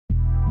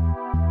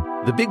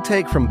The Big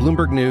Take from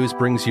Bloomberg News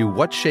brings you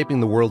what's shaping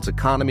the world's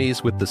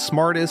economies with the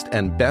smartest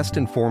and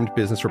best-informed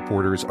business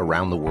reporters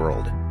around the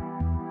world.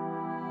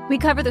 We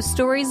cover the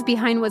stories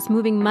behind what's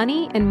moving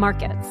money and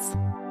markets,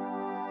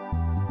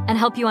 and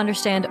help you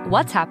understand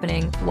what's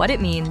happening, what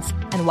it means,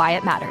 and why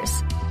it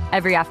matters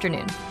every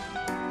afternoon.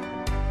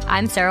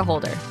 I'm Sarah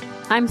Holder.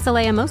 I'm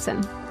Saleha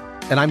Mohsin.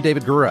 And I'm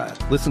David Gura.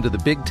 Listen to The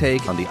Big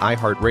Take on the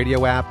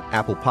iHeartRadio app,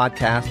 Apple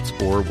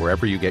Podcasts, or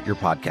wherever you get your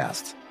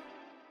podcasts.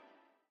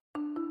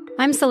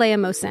 I'm Saleha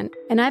Mohsin,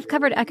 and I've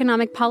covered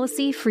economic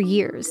policy for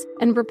years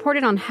and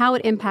reported on how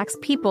it impacts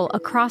people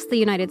across the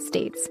United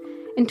States.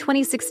 In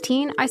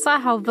 2016, I saw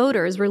how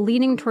voters were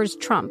leaning towards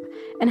Trump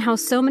and how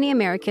so many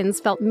Americans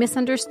felt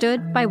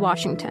misunderstood by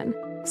Washington.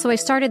 So I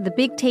started The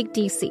Big Take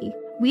DC.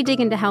 We dig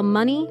into how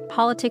money,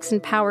 politics,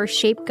 and power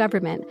shape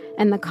government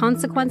and the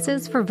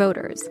consequences for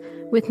voters.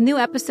 With new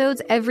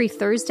episodes every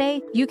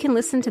Thursday, you can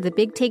listen to The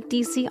Big Take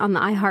DC on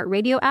the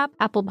iHeartRadio app,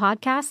 Apple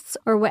Podcasts,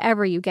 or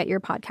wherever you get your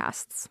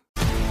podcasts.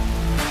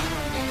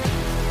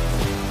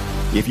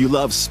 If you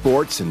love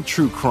sports and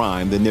true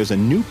crime, then there's a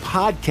new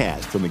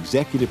podcast from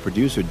executive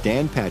producer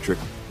Dan Patrick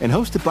and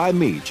hosted by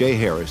me, Jay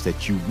Harris,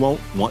 that you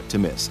won't want to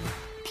miss.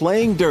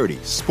 Playing Dirty: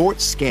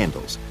 Sports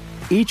Scandals.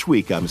 Each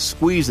week, I'm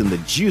squeezing the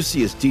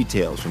juiciest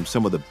details from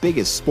some of the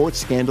biggest sports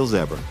scandals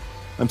ever.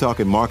 I'm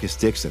talking Marcus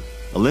Dixon,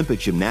 Olympic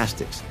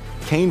gymnastics,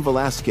 Cain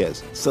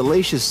Velasquez,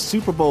 salacious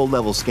Super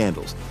Bowl-level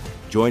scandals.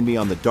 Join me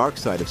on the dark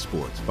side of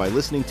sports by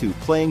listening to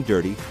Playing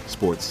Dirty: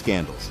 Sports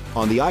Scandals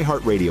on the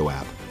iHeartRadio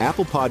app,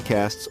 Apple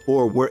Podcasts,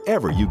 or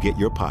wherever you get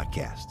your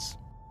podcasts.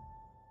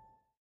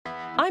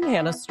 I'm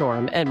Hannah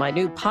Storm, and my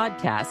new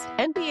podcast,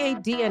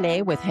 NBA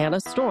DNA with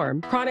Hannah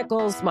Storm,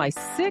 chronicles my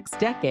 6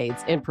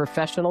 decades in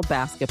professional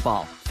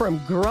basketball.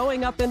 From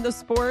growing up in the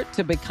sport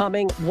to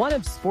becoming one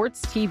of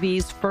sports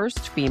TV's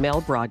first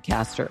female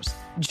broadcasters.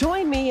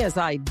 Join me as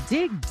I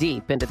dig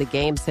deep into the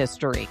game's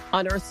history,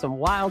 unearth some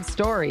wild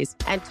stories,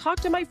 and talk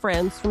to my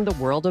friends from the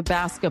world of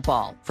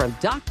basketball, from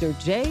Dr.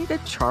 J to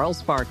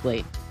Charles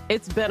Barkley.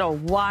 It's been a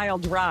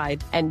wild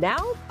ride, and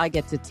now I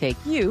get to take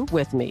you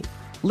with me.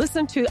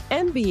 Listen to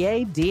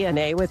NBA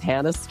DNA with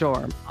Hannah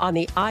Storm on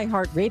the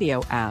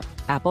iHeartRadio app,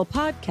 Apple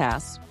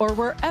Podcasts, or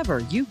wherever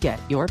you get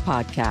your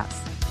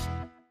podcasts.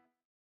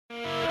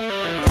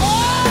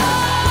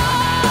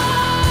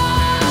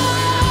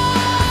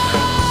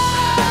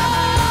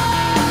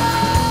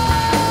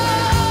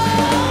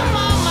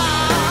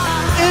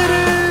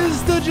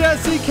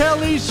 Jesse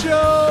Kelly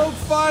Show,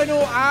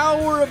 final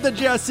hour of the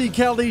Jesse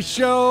Kelly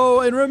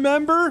Show. And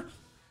remember,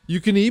 you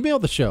can email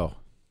the show.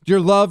 Your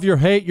love, your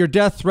hate, your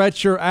death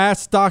threats, your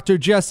Ask Dr.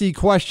 Jesse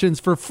questions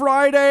for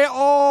Friday,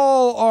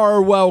 all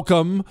are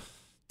welcome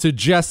to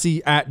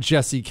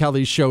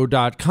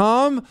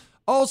jesse@jessekellyshow.com.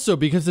 Also,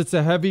 because it's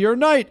a heavier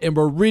night and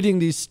we're reading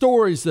these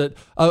stories that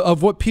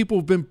of what people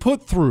have been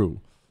put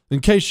through. In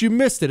case you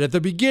missed it at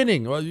the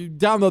beginning, well, you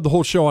download the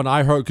whole show on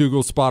iHeart,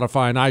 Google,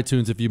 Spotify, and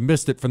iTunes. If you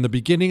missed it from the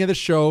beginning of the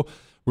show,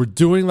 we're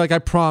doing like I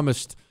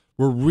promised.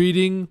 We're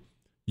reading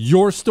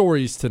your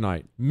stories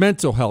tonight.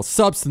 Mental health,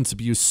 substance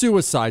abuse,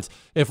 suicides.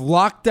 If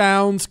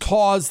lockdowns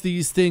cause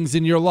these things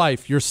in your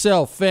life,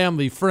 yourself,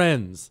 family,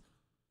 friends,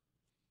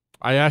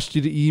 I asked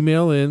you to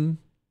email in,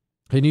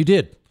 and you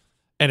did.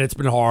 And it's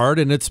been hard,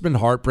 and it's been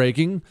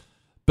heartbreaking.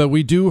 But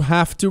we do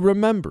have to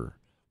remember.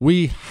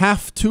 We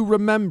have to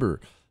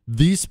remember.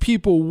 These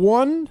people,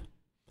 one,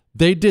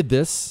 they did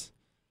this.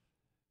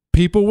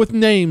 People with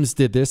names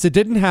did this. It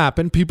didn't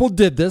happen. People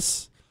did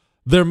this.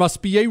 There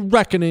must be a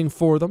reckoning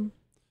for them.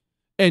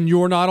 And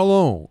you're not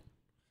alone.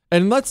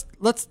 And let's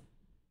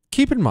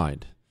keep in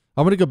mind,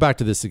 I'm going to go back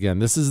to this again.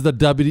 This is the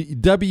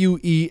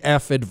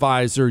WEF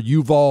advisor,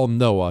 Yuval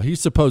Noah.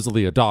 He's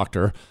supposedly a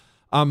doctor.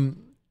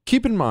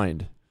 Keep in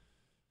mind,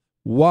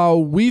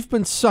 while we've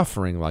been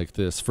suffering like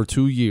this for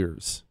 2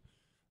 years,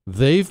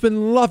 they've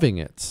been loving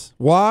it.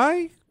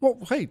 Why? Well,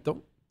 hey,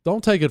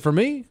 don't take it from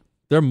me.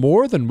 They're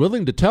more than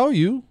willing to tell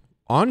you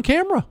on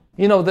camera.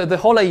 You know, the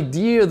whole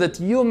idea that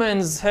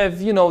humans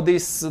have, you know,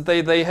 this,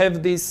 they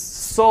have this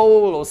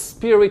soul or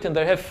spirit and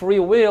they have free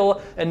will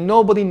and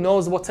nobody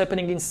knows what's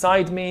happening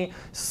inside me.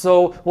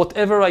 So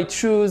whatever I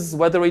choose,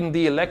 whether in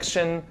the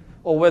election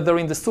or whether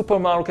in the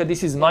supermarket,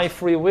 this is my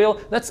free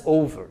will, that's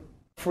over.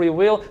 Free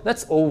will,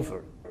 that's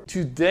over.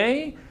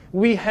 Today,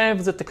 we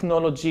have the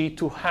technology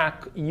to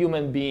hack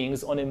human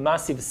beings on a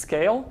massive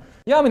scale.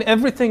 Yeah, I mean,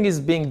 everything is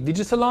being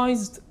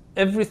digitalized.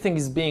 Everything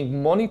is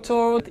being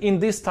monitored. In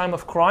this time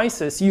of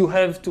crisis, you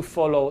have to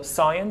follow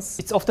science.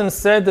 It's often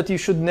said that you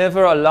should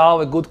never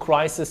allow a good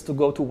crisis to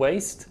go to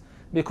waste,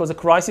 because a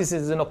crisis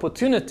is an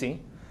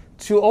opportunity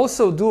to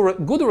also do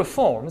good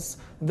reforms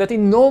that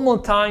in normal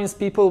times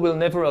people will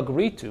never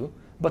agree to.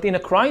 But in a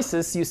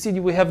crisis, you see,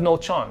 we have no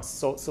chance.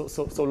 So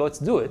let's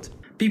do it.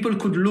 People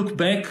could look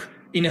back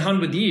in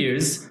 100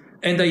 years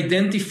and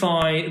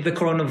identify the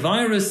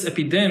coronavirus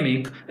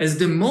epidemic as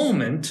the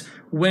moment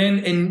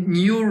when a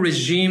new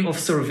regime of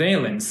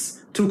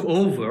surveillance took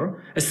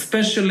over,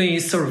 especially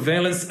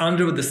surveillance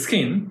under the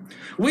skin,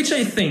 which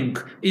I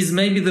think is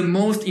maybe the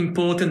most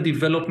important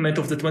development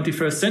of the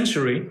 21st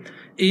century,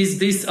 is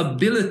this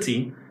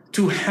ability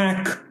to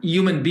hack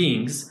human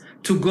beings,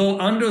 to go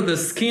under the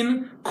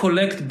skin,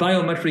 collect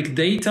biometric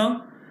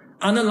data,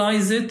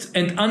 analyze it,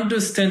 and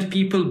understand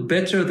people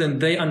better than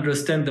they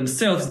understand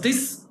themselves.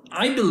 This,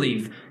 I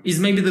believe, is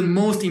maybe the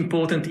most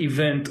important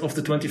event of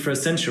the 21st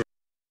century.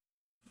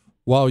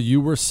 While you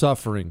were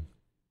suffering,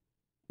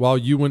 while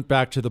you went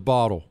back to the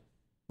bottle,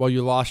 while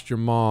you lost your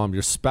mom,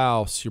 your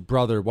spouse, your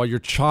brother, while your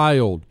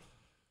child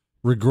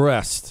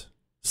regressed,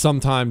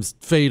 sometimes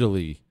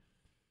fatally,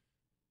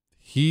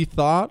 he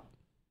thought,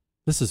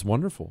 this is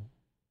wonderful.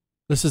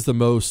 This is the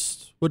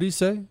most, what do you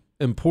say,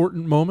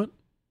 important moment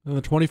in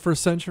the 21st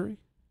century?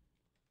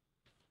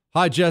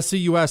 Hi, Jesse.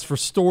 You asked for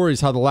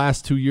stories how the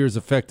last 2 years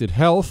affected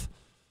health.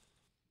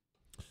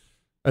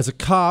 As a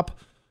cop,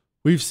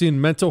 we've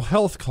seen mental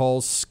health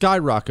calls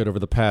skyrocket over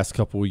the past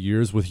couple of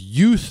years, with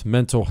youth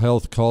mental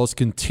health calls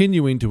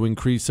continuing to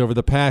increase over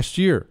the past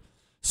year.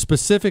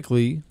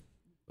 Specifically,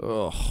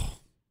 a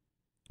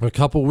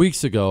couple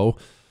weeks ago,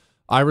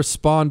 I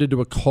responded to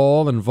a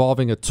call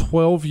involving a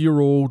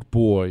 12-year-old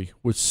boy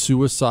with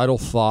suicidal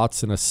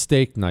thoughts and a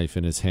steak knife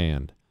in his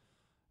hand.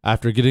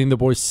 After getting the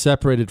boy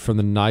separated from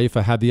the knife,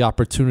 I had the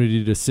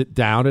opportunity to sit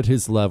down at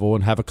his level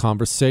and have a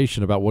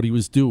conversation about what he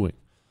was doing.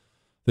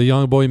 The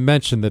young boy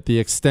mentioned that the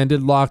extended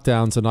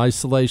lockdowns and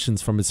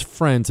isolations from his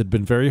friends had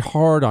been very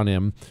hard on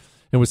him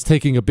and was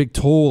taking a big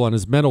toll on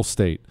his mental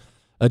state.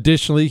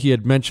 Additionally, he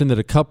had mentioned that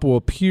a couple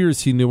of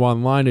peers he knew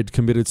online had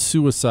committed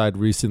suicide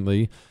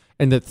recently,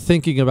 and that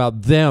thinking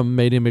about them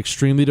made him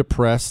extremely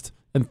depressed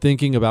and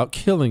thinking about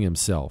killing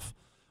himself.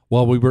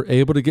 While we were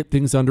able to get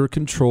things under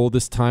control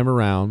this time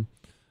around,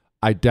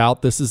 I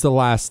doubt this is the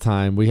last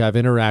time we have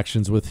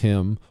interactions with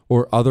him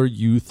or other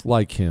youth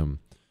like him.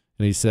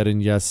 And he said,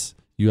 and yes,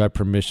 you have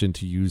permission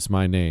to use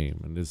my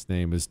name, and his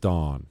name is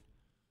Dawn.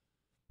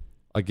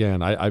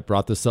 Again, I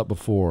brought this up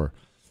before.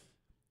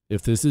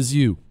 If this is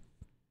you,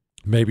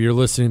 maybe you're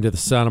listening to the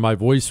sound of my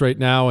voice right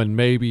now, and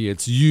maybe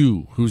it's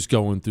you who's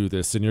going through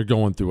this, and you're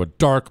going through a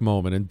dark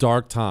moment in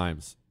dark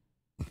times.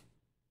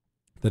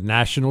 The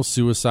National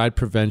Suicide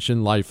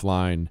Prevention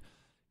Lifeline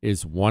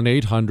is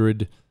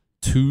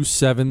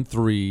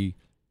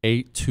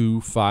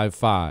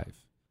 1-800-273-8255.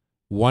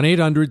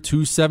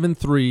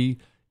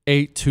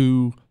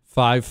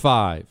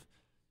 1-800-273-8255.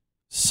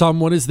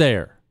 Someone is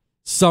there.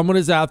 Someone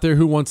is out there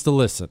who wants to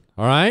listen.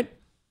 All right?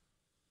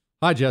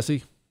 Hi,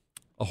 Jesse.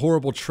 A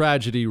horrible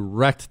tragedy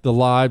wrecked the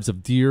lives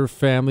of dear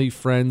family,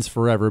 friends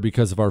forever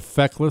because of our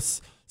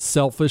feckless,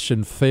 selfish,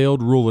 and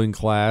failed ruling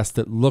class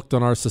that looked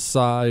on our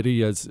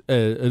society as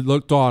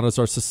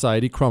our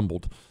society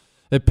crumbled.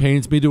 It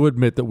pains me to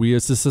admit that we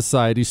as a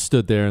society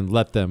stood there and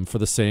let them for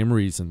the same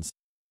reasons.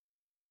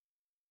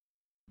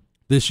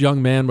 This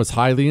young man was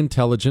highly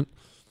intelligent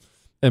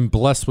and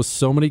blessed with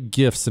so many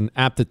gifts and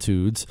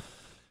aptitudes.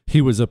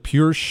 He was a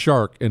pure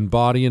shark in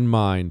body and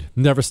mind,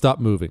 never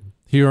stopped moving.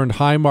 He earned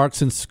high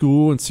marks in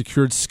school and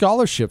secured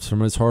scholarships from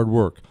his hard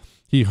work.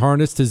 He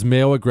harnessed his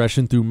male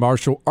aggression through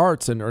martial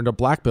arts and earned a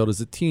black belt as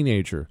a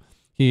teenager.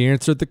 He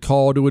answered the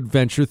call to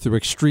adventure through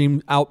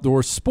extreme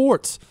outdoor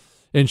sports.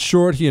 In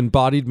short, he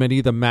embodied many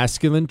of the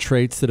masculine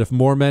traits that if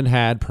more men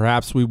had,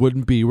 perhaps we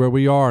wouldn't be where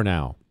we are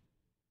now.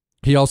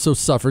 He also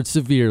suffered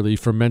severely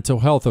from mental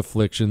health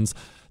afflictions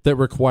that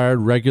required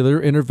regular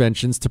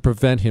interventions to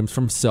prevent him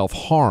from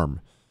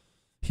self-harm.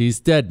 He's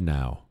dead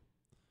now.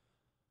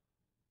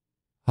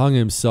 Hung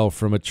himself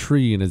from a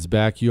tree in his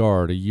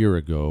backyard a year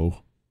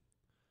ago.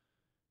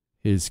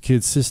 His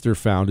kid sister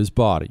found his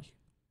body.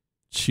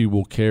 She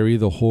will carry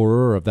the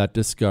horror of that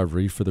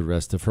discovery for the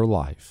rest of her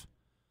life.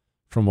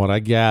 From what I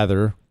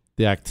gather,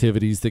 the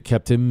activities that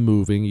kept him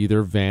moving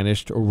either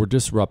vanished or were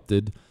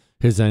disrupted.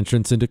 His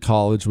entrance into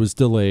college was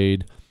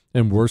delayed,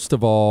 and worst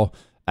of all,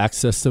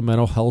 access to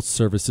mental health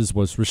services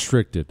was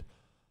restricted.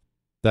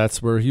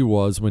 That's where he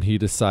was when he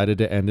decided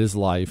to end his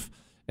life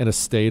in a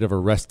state of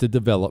arrested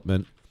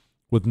development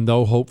with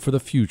no hope for the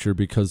future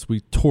because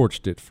we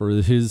torched it for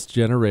his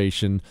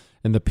generation,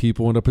 and the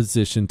people in a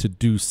position to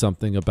do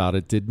something about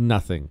it did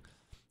nothing.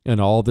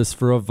 And all this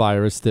for a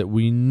virus that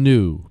we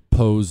knew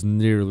posed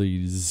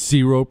nearly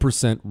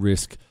 0%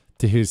 risk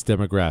to his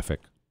demographic.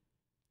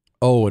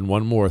 Oh, and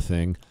one more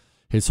thing.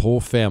 His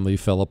whole family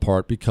fell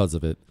apart because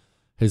of it.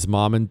 His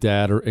mom and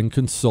dad are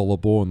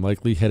inconsolable and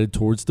likely headed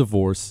towards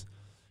divorce.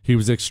 He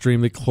was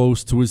extremely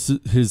close to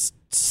his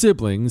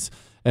siblings,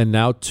 and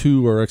now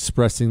two are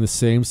expressing the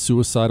same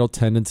suicidal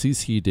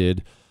tendencies he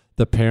did.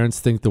 The parents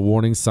think the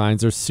warning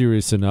signs are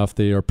serious enough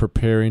they are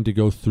preparing to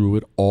go through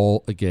it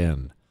all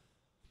again.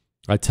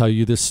 I tell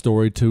you this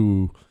story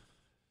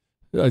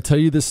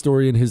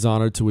in his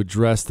honor to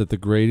address that the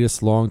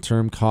greatest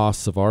long-term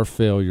costs of our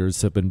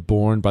failures have been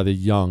borne by the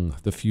young,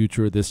 the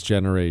future of this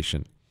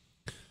generation.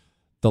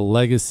 The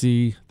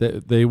legacy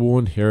that they will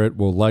inherit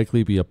will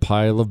likely be a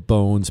pile of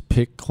bones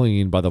picked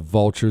clean by the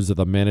vultures of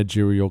the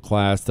managerial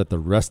class that the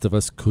rest of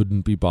us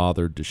couldn't be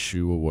bothered to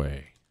shoo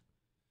away.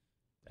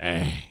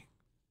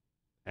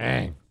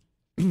 Dang.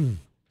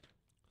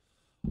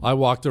 I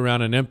walked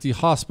around an empty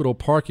hospital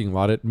parking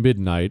lot at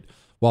midnight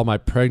while my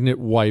pregnant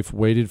wife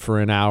waited for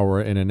an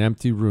hour in an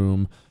empty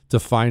room to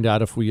find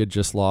out if we had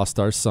just lost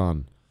our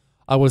son.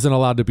 I wasn't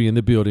allowed to be in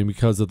the building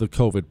because of the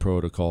COVID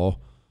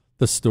protocol.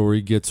 The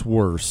story gets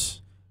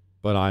worse,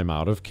 but I'm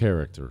out of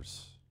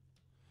characters.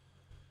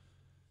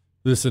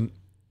 Listen,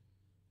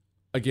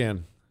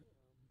 again,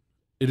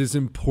 it is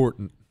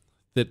important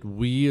that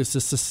we as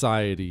a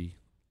society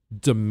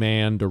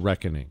demand a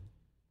reckoning.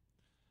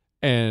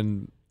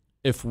 And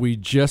if we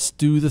just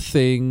do the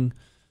thing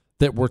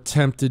that we're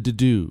tempted to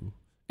do,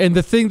 and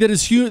the thing that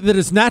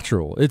is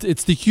natural,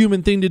 it's the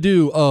human thing to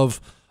do of,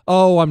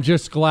 oh, I'm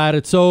just glad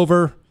it's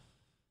over.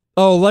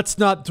 Oh, let's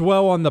not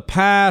dwell on the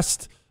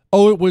past.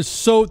 Oh, it was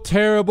so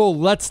terrible.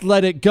 Let's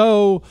let it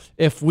go.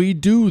 If we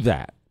do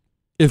that,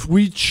 if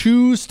we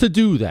choose to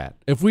do that,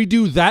 if we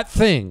do that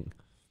thing,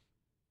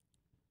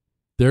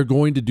 they're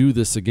going to do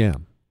this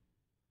again.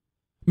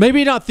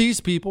 Maybe not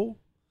these people.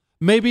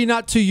 Maybe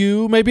not to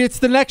you. Maybe it's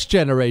the next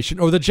generation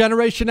or the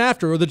generation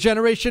after or the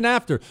generation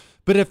after.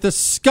 But if the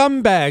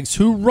scumbags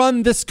who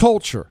run this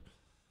culture,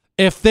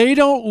 if they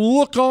don't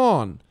look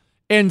on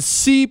and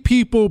see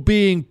people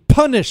being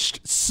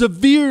punished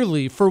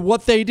severely for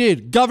what they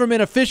did,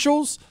 government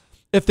officials,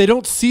 if they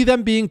don't see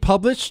them being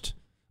punished,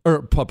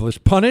 they're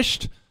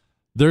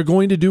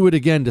going to do it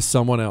again to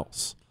someone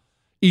else.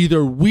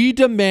 Either we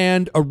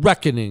demand a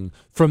reckoning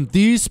from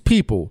these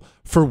people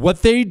for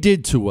what they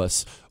did to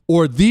us,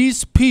 or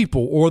these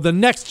people or the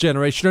next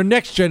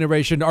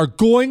generation are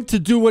going to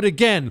do it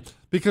again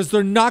because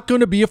they're not going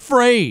to be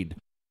afraid.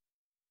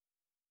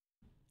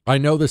 I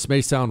know this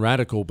may sound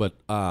radical, but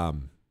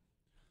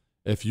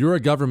if you're a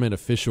government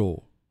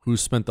official who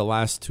spent the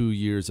last 2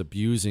 years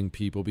abusing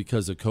people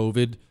because of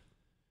COVID,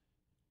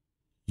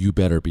 you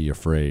better be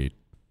afraid.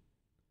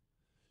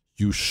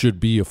 You should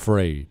be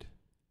afraid.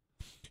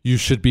 You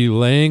should be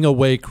laying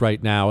awake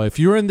right now. If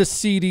you're in the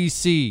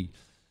CDC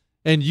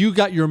and you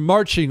got your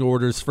marching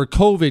orders for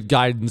COVID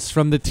guidance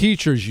from the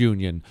teachers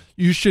union,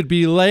 you should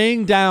be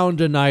laying down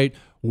tonight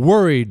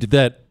worried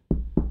that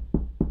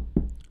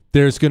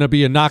there's going to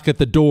be a knock at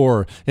the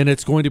door and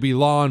it's going to be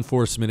law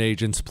enforcement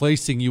agents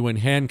placing you in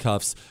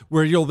handcuffs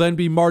where you'll then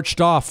be marched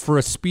off for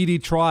a speedy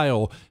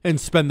trial and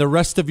spend the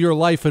rest of your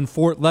life in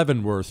Fort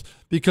Leavenworth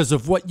because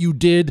of what you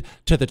did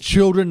to the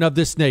children of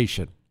this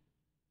nation.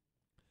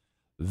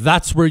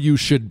 That's where you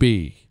should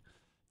be.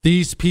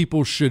 These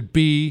people should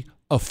be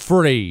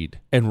afraid.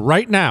 And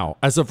right now,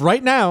 as of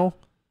right now,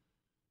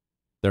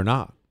 they're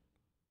not.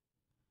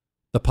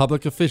 The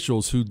public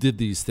officials who did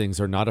these things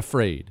are not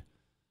afraid.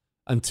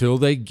 Until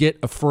they get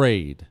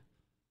afraid,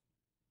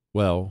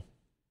 well,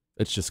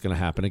 it's just going to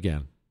happen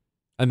again.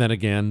 And then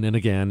again and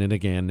again and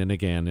again and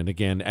again and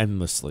again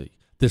endlessly.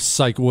 This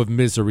cycle of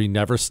misery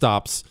never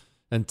stops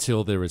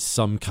until there is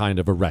some kind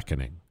of a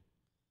reckoning.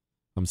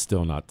 I'm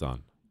still not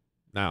done.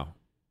 Now,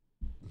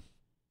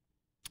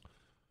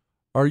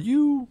 are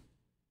you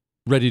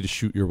ready to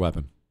shoot your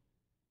weapon?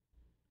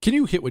 Can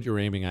you hit what you're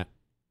aiming at?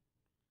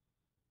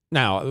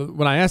 Now,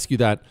 when I ask you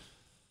that,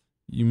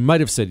 you might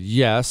have said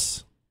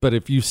yes, but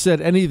if you said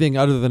anything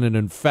other than an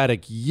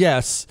emphatic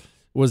yes,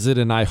 was it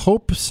an I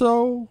hope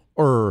so,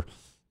 or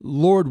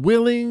Lord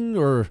willing,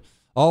 or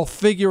I'll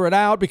figure it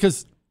out?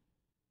 Because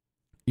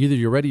either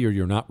you're ready or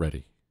you're not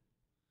ready.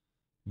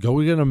 Go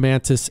in a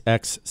Mantis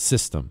X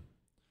system.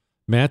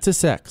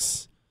 Mantis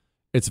X,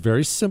 it's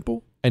very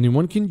simple.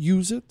 Anyone can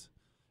use it.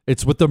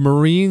 It's what the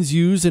Marines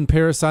use in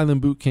Parris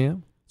Island Boot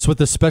Camp. It's what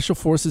the Special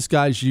Forces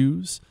guys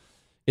use.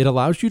 It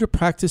allows you to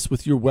practice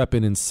with your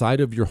weapon inside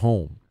of your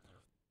home.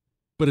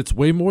 But it's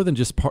way more than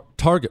just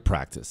target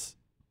practice.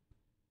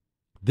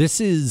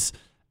 This is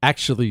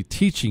actually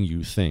teaching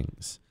you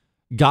things.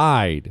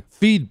 Guide,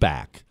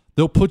 feedback.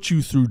 They'll put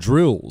you through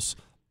drills.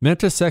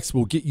 Mantis X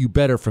will get you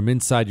better from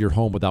inside your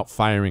home without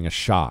firing a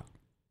shot.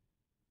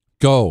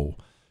 Go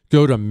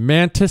to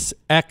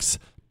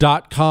mantisx.com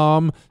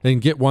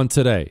and get one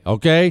today,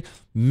 okay?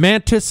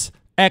 mantisx.com.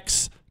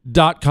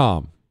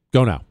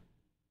 Go now.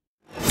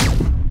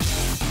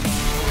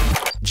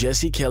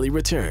 Jesse Kelly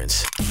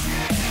returns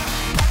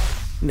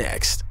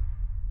next.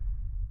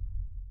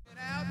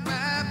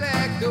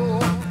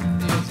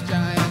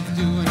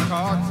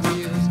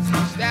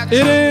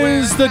 It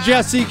is the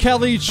Jesse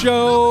Kelly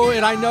Show,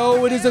 and I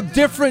know it is a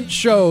different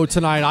show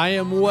tonight. I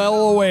am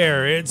well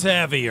aware it's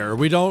heavier.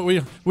 We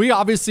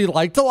obviously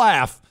like to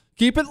laugh.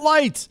 Keep it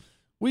light.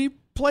 We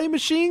play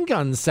machine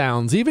gun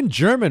sounds, even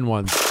German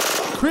ones.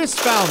 Chris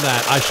found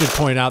that, I should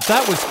point out.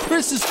 That was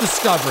Chris's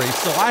discovery,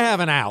 so I have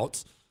an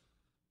out.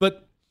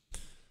 But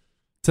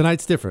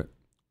tonight's different.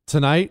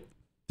 Tonight,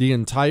 the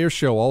entire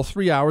show, all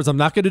 3 hours. I'm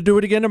not going to do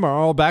it again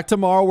tomorrow. Back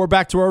tomorrow. We're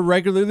back to our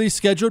regularly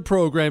scheduled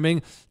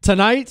programming.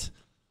 Tonight,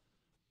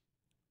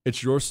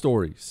 it's your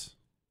stories.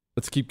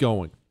 Let's keep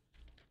going.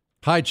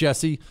 Hi,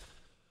 Jesse.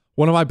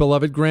 One of my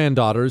beloved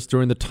granddaughters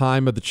during the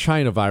time of the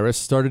China virus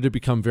started to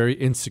become very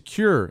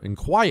insecure and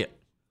quiet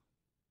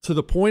to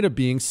the point of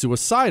being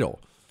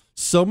suicidal.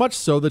 So much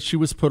so that she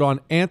was put on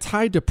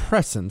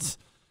antidepressants,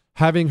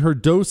 having her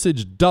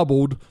dosage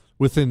doubled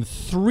within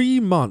 3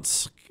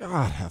 months.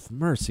 God have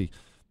mercy.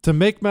 To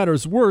make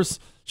matters worse,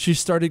 she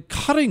started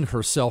cutting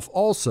herself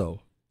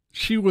also.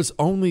 She was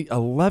only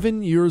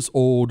 11 years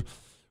old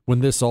when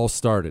this all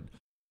started.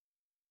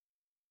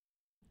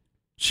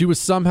 She was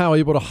somehow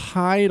able to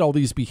hide all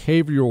these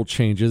behavioral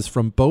changes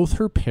from both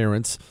her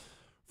parents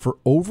for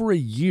over a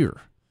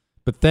year.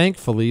 But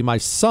thankfully, my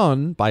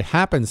son, by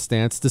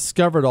happenstance,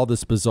 discovered all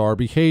this bizarre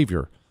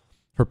behavior.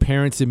 Her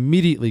parents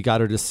immediately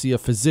got her to see a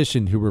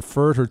physician who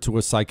referred her to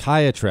a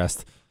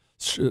psychiatrist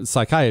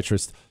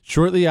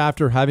shortly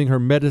after having her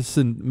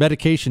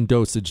medication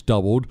dosage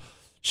doubled.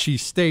 She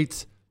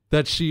states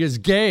that she is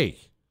gay.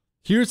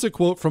 Here's a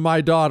quote from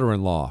my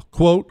daughter-in-law.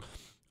 Quote,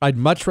 "I'd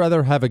much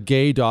rather have a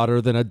gay daughter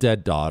than a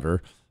dead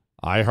daughter."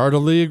 I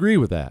heartily agree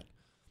with that.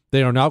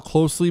 They are now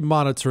closely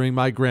monitoring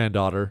my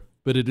granddaughter,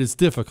 but it is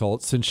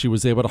difficult since she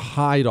was able to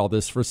hide all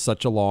this for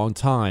such a long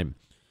time.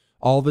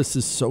 All this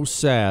is so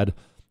sad.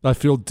 I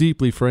feel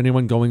deeply for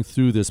anyone going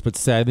through this, but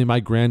sadly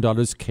my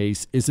granddaughter's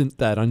case isn't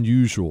that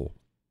unusual.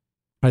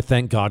 I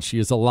thank God she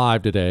is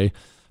alive today,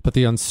 but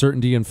the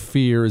uncertainty and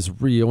fear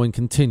is real and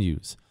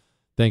continues.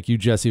 Thank you,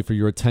 Jesse, for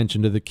your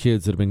attention to the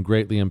kids that have been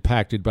greatly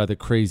impacted by the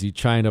crazy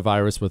China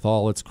virus with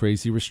all its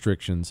crazy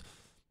restrictions.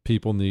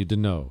 People need to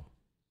know.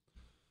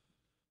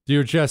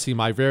 Dear Jesse,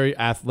 my very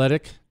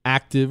athletic,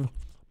 active,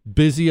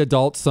 busy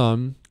adult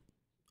son,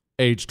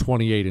 age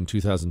 28 in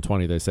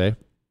 2020, they say,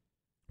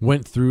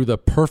 went through the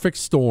perfect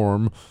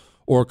storm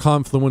or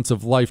confluence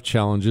of life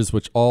challenges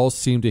which all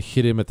seemed to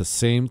hit him at the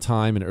same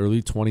time in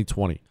early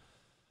 2020.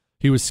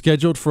 He was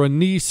scheduled for a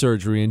knee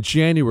surgery in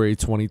January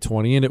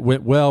 2020, and it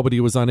went well, but he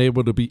was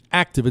unable to be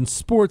active in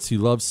sports he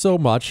loved so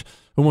much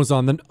and was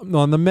on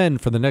the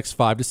mend for the next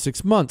 5 to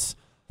 6 months.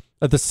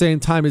 At the same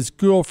time, his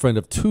girlfriend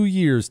of 2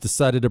 years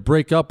decided to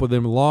break up with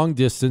him long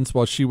distance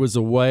while she was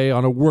away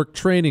on a work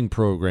training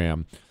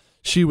program.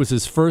 She was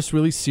his first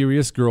really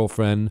serious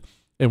girlfriend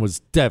and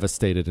was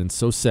devastated and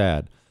so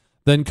sad.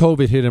 Then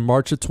COVID hit in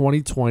March of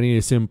 2020.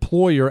 His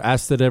employer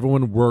asked that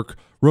everyone work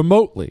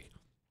remotely.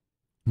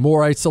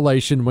 More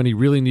isolation when he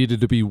really needed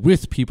to be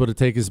with people to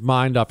take his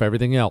mind off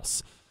everything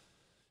else.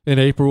 In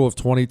April of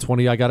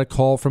 2020, I got a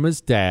call from his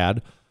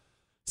dad,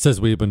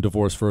 says we had been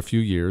divorced for a few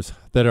years,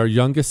 that our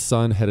youngest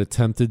son had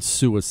attempted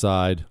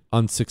suicide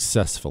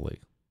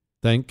unsuccessfully.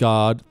 Thank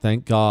God,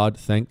 thank God,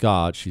 thank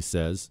God, she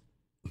says.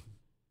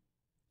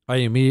 I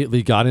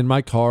immediately got in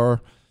my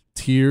car,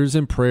 tears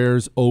and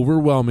prayers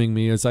overwhelming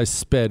me as I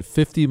sped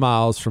 50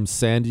 miles from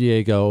San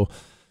Diego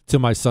to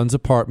my son's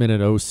apartment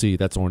in OC,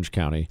 that's Orange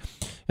County.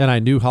 And I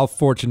knew how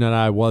fortunate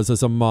I was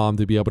as a mom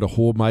to be able to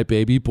hold my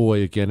baby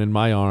boy again in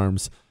my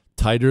arms,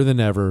 tighter than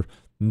ever,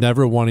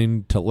 never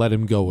wanting to let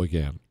him go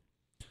again.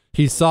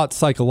 He sought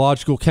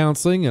psychological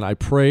counseling, and I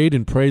prayed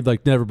and prayed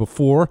like never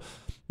before.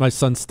 My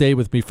son stayed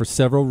with me for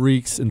several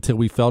weeks until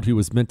we felt he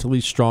was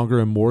mentally stronger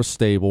and more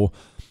stable.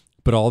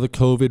 But all the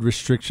COVID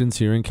restrictions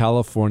here in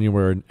California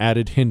were an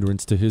added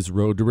hindrance to his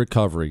road to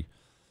recovery.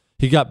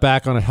 He got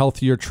back on a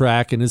healthier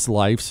track in his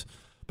life,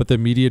 but the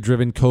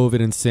media-driven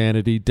COVID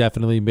insanity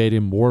definitely made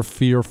him more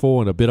fearful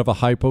and a bit of a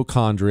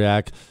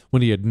hypochondriac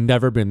when he had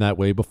never been that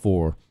way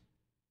before.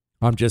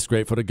 I'm just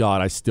grateful to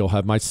God I still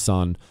have my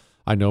son.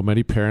 I know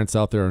many parents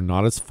out there are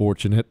not as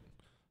fortunate.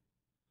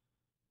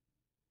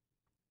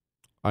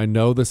 I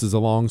know this is a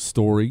long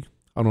story.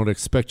 I don't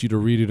expect you to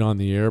read it on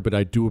the air, but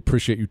I do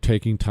appreciate you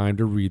taking time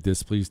to read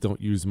this. Please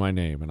don't use my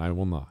name, and I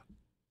will not.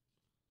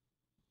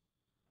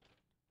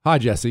 Hi,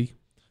 Jesse.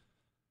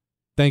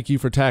 Thank you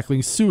for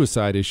tackling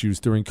suicide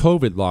issues during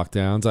COVID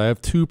lockdowns. I have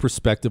two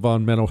perspectives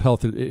on mental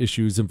health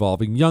issues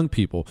involving young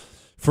people.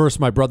 First,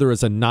 my brother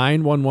is a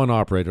 911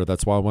 operator.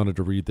 That's why I wanted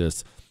to read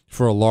this.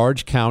 For a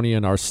large county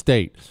in our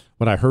state.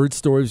 When I heard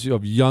stories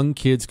of young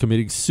kids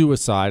committing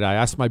suicide, I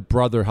asked my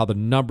brother how the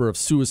number of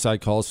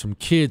suicide calls from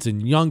kids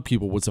and young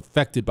people was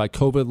affected by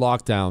COVID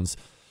lockdowns.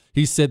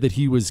 He said that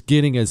he was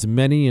getting as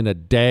many in a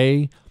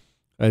day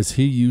as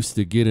he used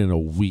to get in a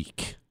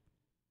week.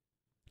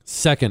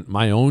 Second,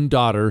 my own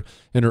daughter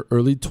in her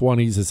early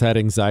 20s has had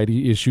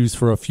anxiety issues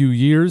for a few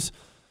years.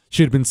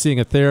 She had been seeing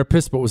a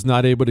therapist but was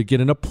not able to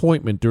get an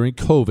appointment during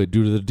COVID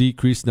due to the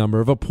decreased number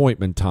of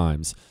appointment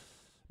times.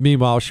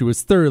 Meanwhile, she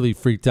was thoroughly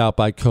freaked out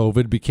by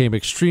COVID, became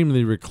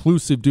extremely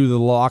reclusive due to the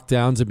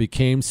lockdowns, and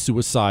became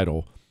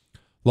suicidal.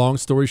 Long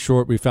story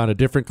short, we found a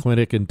different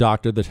clinic and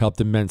doctor that helped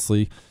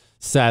immensely.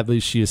 Sadly,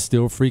 she is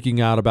still freaking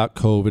out about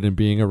COVID and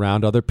being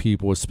around other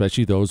people,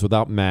 especially those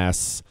without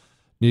masks.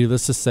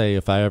 Needless to say,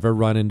 if I ever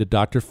run into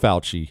Dr.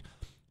 Fauci,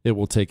 it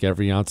will take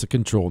every ounce of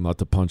control not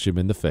to punch him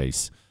in the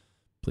face.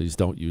 Please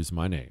don't use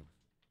my name.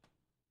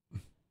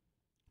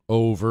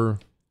 Over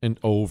and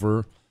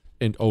over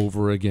and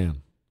over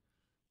again.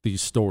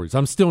 These stories.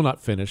 I'm still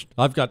not finished.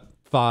 I've got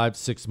 5,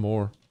 6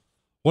 more.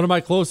 One of my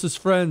closest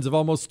friends of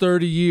almost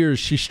 30 years,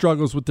 she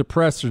struggles with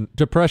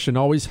depression,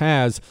 always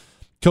has.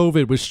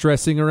 COVID was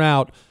stressing her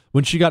out.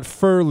 When she got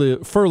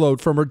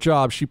furloughed from her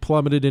job, she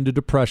plummeted into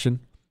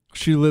depression.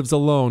 She lives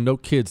alone, no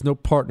kids, no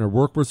partner.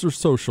 Work was her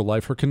social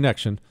life, her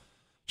connection.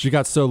 She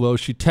got so low,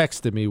 she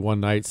texted me one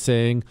night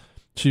saying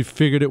she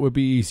figured it would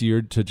be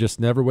easier to just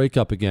never wake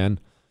up again.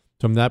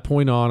 From that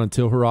point on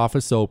until her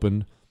office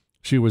opened,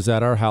 She was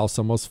at our house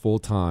almost full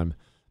time.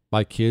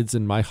 My kids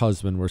and my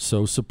husband were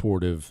so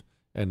supportive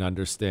and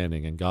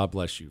understanding, and God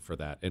bless you for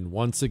that. And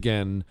once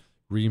again,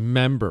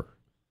 remember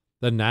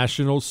the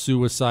National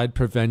Suicide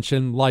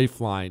Prevention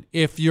Lifeline.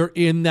 If you're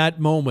in that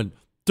moment,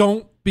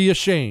 don't be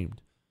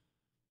ashamed.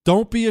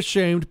 Don't be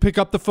ashamed. Pick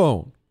up the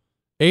phone.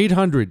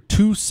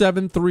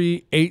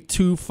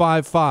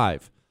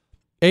 800-273-8255.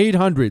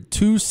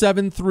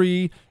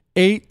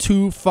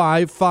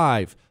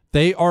 800-273-8255.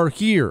 They are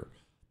here.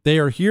 They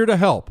are here to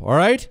help, all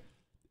right?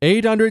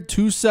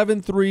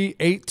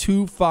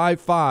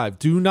 800-273-8255.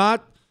 Do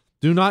not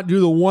do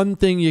the one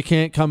thing you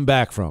can't come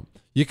back from.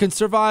 You can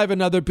survive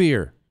another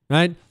beer,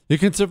 right? You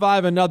can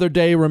survive another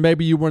day where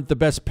maybe you weren't the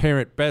best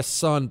parent, best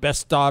son,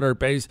 best daughter,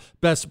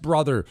 best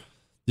brother.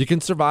 You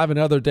can survive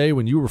another day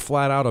when you were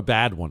flat out a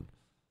bad one.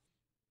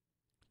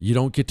 You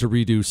don't get to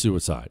redo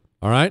suicide,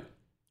 all right?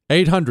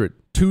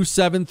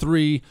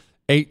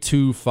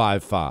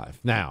 800-273-8255.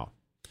 Now,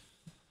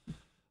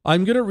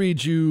 I'm going to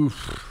read you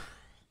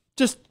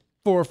just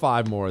 4 or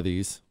 5 more of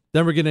these.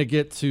 Then we're going to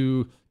get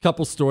to a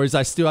couple stories.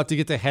 I still have to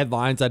get to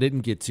headlines I didn't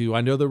get to.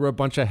 I know there were a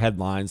bunch of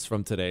headlines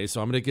from today,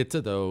 so I'm going to get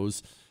to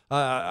those.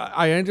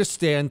 I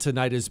understand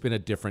tonight has been a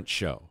different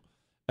show.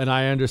 And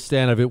I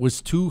understand if it was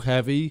too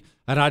heavy,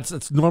 and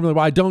it's normally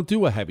why I don't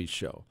do a heavy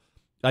show.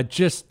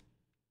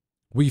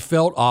 We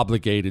felt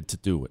obligated to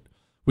do it.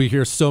 We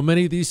hear so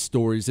many of these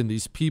stories, and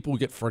these people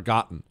get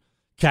forgotten,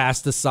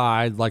 cast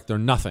aside like they're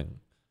nothing.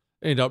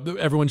 You know,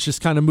 everyone's just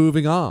kind of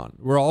moving on.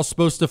 We're all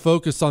supposed to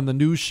focus on the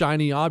new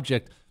shiny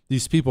object.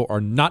 These people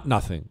are not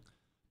nothing.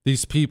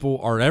 These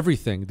people are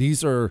everything.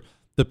 These are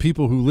the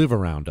people who live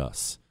around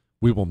us.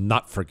 We will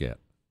not forget.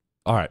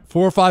 All right,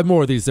 4 or 5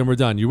 more of these, then we're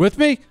done. You with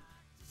me?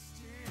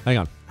 Hang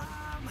on.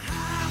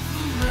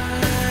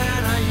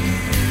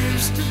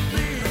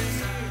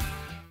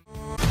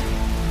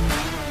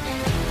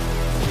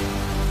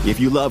 If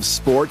you love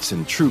sports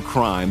and true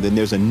crime, then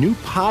there's a new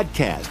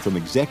podcast from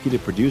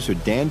executive producer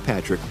Dan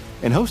Patrick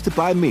and hosted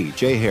by me,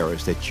 Jay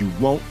Harris, that you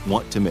won't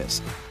want to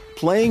miss.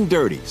 Playing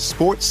Dirty: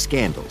 Sports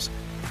Scandals.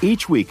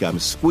 Each week, I'm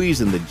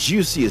squeezing the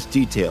juiciest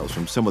details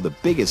from some of the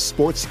biggest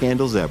sports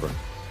scandals ever.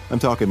 I'm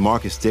talking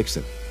Marcus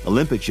Dixon,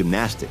 Olympic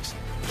gymnastics,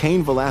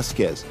 Cain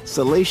Velasquez,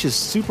 salacious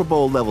Super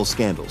Bowl-level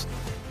scandals.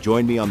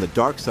 Join me on the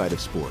dark side of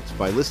sports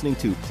by listening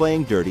to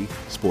Playing Dirty: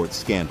 Sports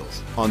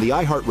Scandals on the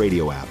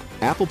iHeartRadio app,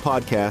 Apple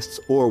Podcasts,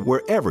 or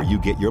wherever you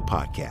get your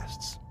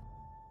podcasts.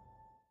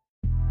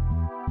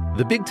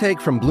 The Big Take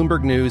from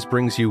Bloomberg News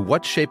brings you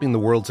what's shaping the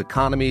world's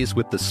economies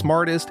with the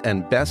smartest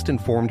and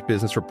best-informed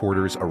business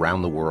reporters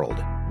around the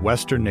world.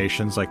 Western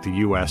nations like the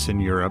U.S.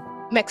 and Europe.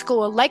 Mexico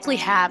will likely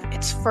have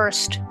its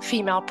first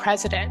female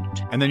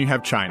president. And then you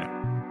have China.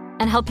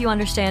 And help you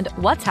understand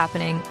what's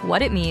happening,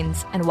 what it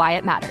means, and why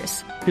it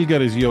matters. He'll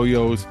get his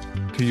yo-yos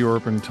to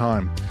Europe in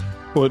time.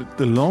 But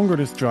the longer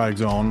this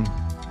drags on,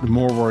 the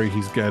more worry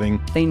he's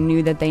getting. They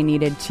knew that they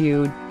needed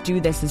to do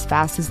this as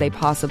fast as they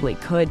possibly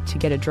could to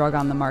get a drug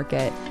on the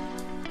market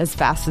as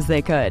fast as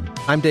they could.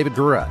 I'm David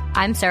Gura.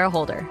 I'm Sarah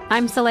Holder.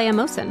 I'm Saleha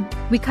Mohsen.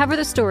 We cover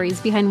the stories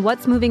behind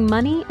what's moving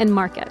money and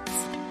markets.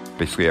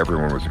 Basically,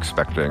 everyone was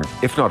expecting,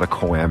 if not a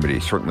calamity,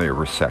 certainly a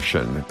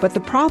recession. But the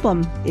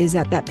problem is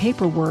that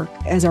paperwork,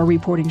 as our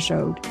reporting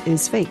showed,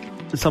 is fake.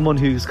 As someone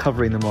who's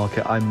covering the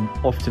market, I'm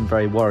often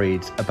very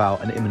worried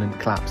about an imminent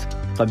collapse.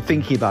 So I'm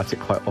thinking about it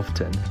quite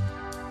often.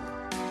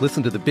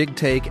 Listen to The Big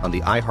Take on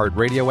the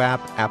iHeartRadio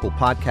app, Apple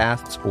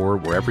Podcasts, or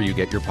wherever you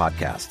get your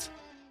podcasts.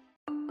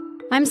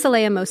 I'm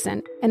Saleha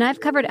Mohsen, and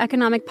I've covered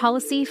economic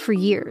policy for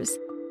years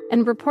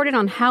and reported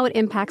on how it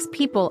impacts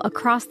people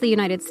across the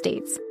United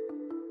States.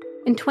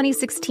 In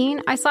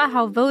 2016, I saw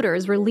how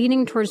voters were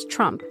leaning towards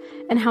Trump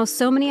and how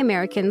so many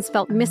Americans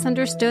felt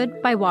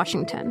misunderstood by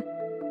Washington.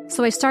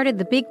 So I started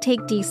The Big Take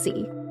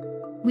DC.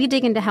 We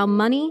dig into how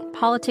money,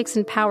 politics,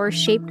 and power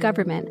shape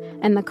government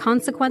and the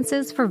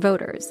consequences for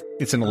voters.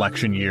 It's an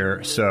election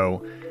year,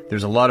 so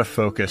there's a lot of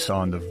focus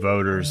on the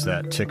voters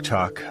that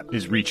TikTok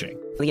is reaching.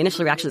 The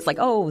initial reaction is like,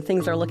 oh,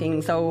 things are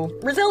looking so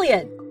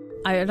resilient.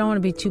 I don't want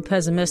to be too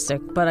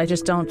pessimistic, but I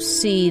just don't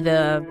see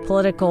the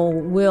political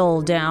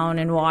will down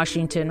in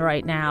Washington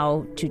right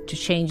now to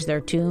change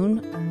their tune.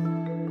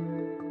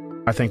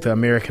 I think the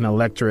American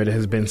electorate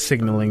has been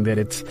signaling that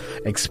it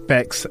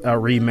expects a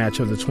rematch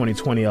of the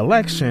 2020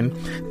 election.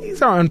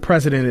 These are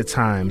unprecedented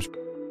times.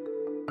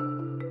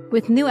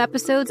 With new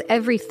episodes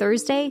every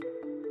Thursday,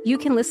 you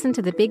can listen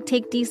to The Big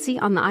Take DC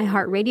on the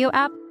iHeartRadio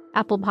app,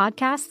 Apple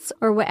Podcasts,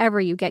 or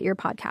wherever you get your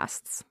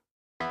podcasts.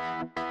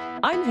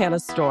 I'm Hannah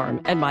Storm,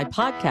 and my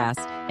podcast,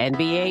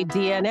 NBA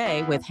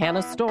DNA with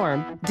Hannah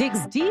Storm,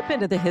 digs deep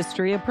into the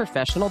history of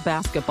professional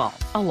basketball,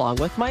 along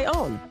with my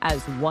own,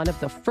 as one of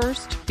the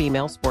first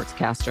female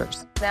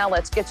sportscasters. Now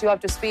let's get you up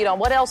to speed on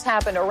what else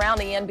happened around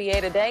the NBA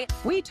today.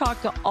 We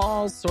talk to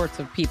all sorts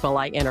of people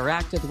I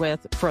interacted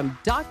with, from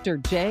Dr.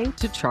 J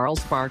to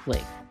Charles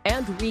Barkley.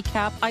 and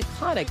recap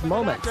iconic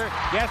moments.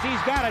 Yes,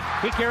 he's got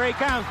it. Here he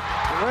comes.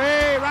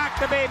 Way rock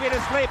the baby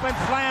to sleep and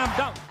slam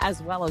dunk.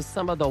 As well as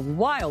some of the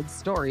wild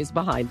stories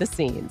behind the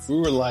scenes. We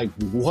were like,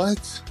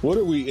 what? What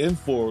are we in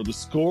for? The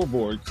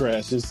scoreboard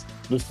crashes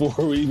before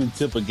we even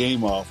tip a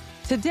game off.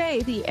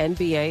 Today, the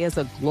NBA is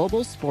a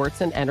global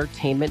sports and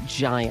entertainment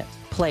giant.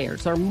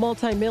 Players are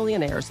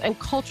multimillionaires and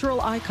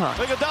cultural icons.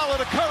 Iguodala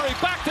to Curry,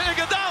 back to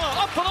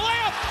Iguodala, up for the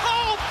layup.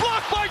 Oh,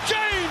 blocked by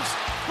James!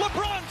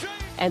 LeBron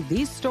James! And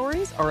these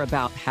stories are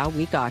about how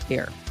we got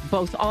here,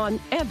 both on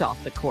and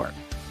off the court.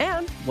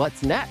 And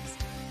what's next?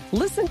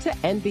 Listen to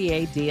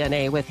NBA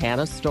DNA with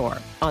Hannah Storm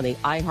on the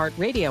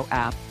iHeartRadio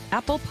app,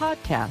 Apple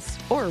Podcasts,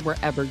 or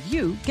wherever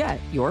you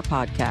get your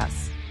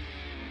podcasts.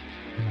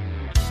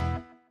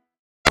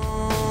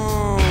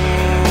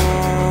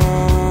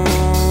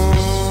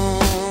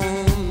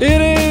 It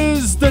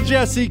is the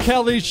Jesse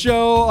Kelly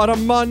Show on a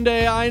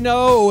Monday. I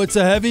know it's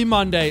a heavy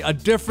Monday, a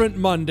different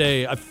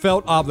Monday. I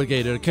felt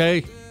obligated,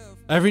 okay?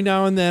 Every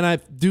now and then I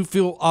do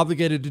feel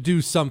obligated to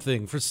do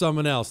something for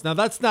someone else. Now,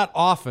 that's not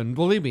often.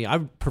 Believe me, I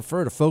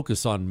prefer to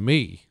focus on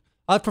me.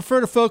 I prefer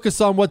to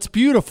focus on what's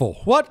beautiful.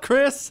 What,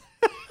 Chris?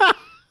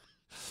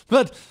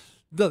 But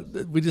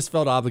we just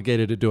felt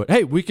obligated to do it.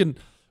 Hey, we can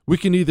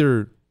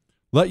either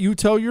let you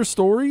tell your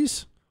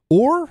stories,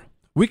 or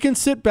we can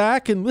sit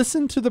back and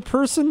listen to the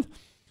person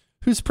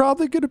who's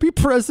probably going to be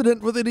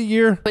president within a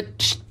year.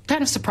 But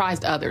kind of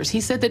surprised others.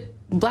 He said that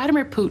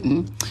Vladimir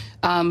Putin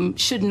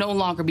should no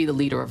longer be the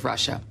leader of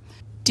Russia.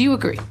 Do you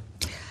agree?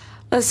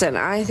 Listen,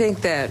 I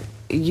think that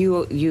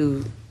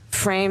you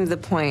framed the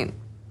point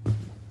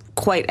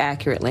quite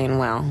accurately and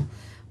well,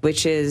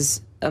 which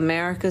is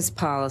America's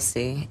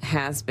policy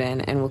has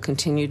been and will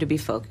continue to be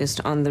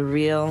focused on the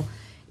real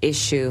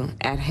issue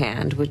at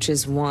hand, which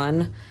is,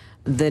 one,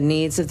 the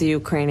needs of the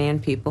Ukrainian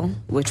people,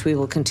 which we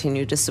will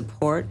continue to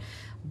support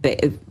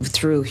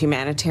through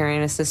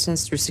humanitarian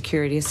assistance, through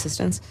security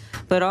assistance,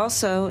 but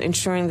also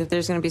ensuring that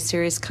there's going to be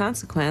serious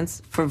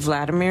consequence for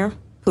Vladimir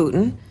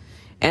Putin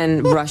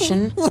and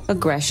Russian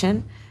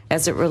aggression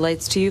as it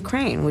relates to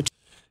Ukraine. Which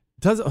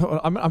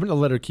I'm going to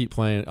let her keep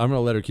playing. I'm going to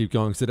let her keep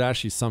going because it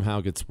actually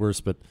somehow gets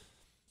worse. But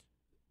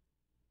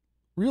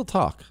real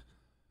talk,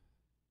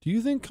 do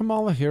you think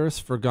Kamala Harris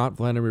forgot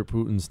Vladimir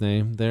Putin's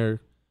name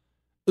there?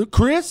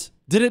 Chris,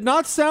 did it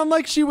not sound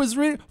like she was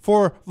reading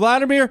for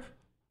Vladimir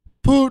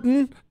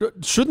Putin?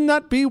 Shouldn't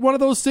that be one of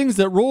those things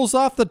that rolls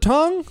off the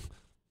tongue?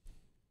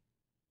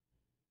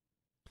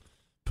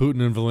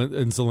 Putin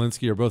and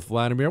Zelensky are both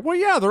Vladimir. Well,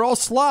 yeah, they're all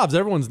Slavs.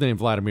 Everyone's named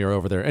Vladimir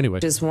over there. Anyway.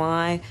 Which is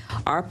why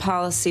our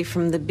policy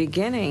from the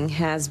beginning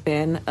has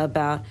been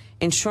about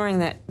ensuring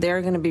that there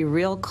are going to be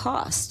real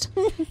costs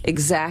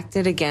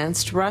exacted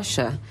against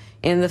Russia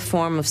in the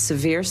form of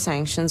severe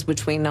sanctions,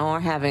 which we know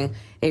are having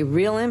a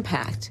real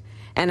impact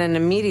and an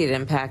immediate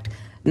impact,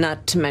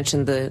 not to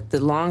mention the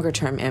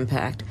longer-term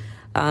impact,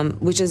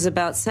 which is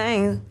about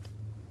saying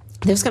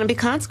there's going to be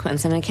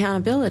consequence and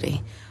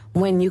accountability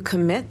when you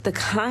commit the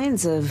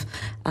kinds of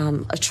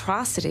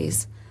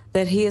atrocities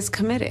that he is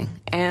committing.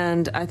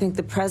 And I think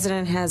the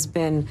president has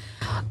been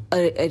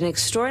an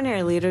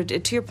extraordinary leader.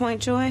 To your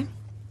point, Joy,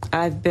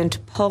 I've been to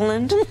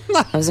Poland.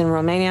 I was in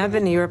Romania. I've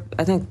been to Europe,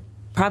 I think,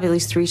 probably at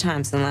least 3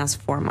 times in the last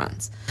 4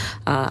 months.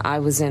 I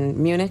was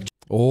in Munich.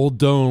 Old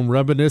Dome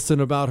reminiscent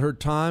about her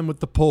time with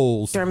the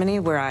Poles. Germany,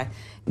 where I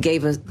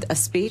gave a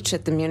speech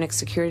at the Munich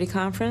Security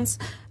Conference.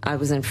 I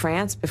was in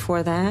France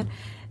before that,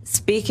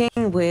 speaking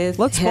with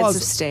heads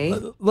of state.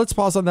 Let's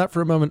pause on that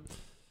for a moment.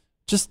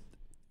 Just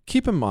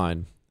keep in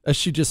mind, as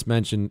she just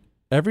mentioned,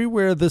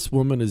 everywhere this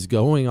woman is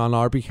going on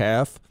our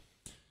behalf,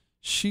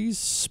 she's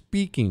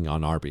speaking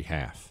on our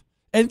behalf.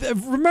 And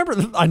remember,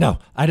 I know,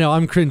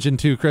 I'm cringing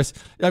too, Chris.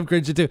 I'm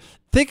cringing too.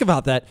 Think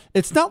about that.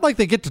 It's not like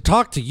they get to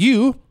talk to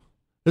you.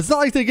 It's not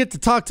like they get to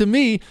talk to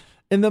me.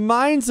 In the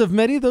minds of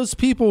many of those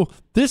people,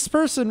 this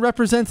person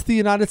represents the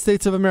United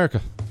States of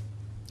America.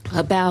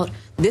 About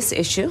this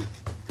issue.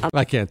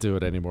 I can't do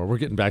it anymore. We're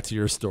getting back to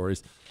your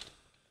stories.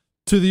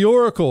 To the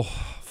Oracle,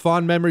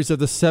 fond memories of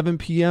the 7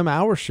 p.m.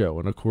 hour show,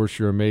 and of course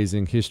your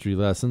amazing history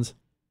lessons.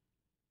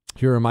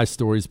 Here are my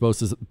stories,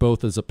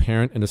 both as a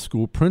parent and a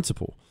school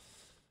principal.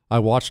 I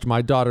watched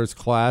my daughter's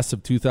class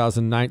of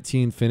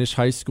 2019 finish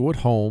high school at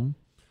home,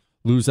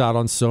 lose out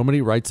on so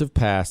many rites of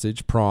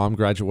passage, prom,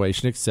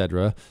 graduation,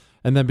 etc.,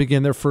 and then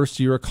begin their first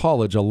year of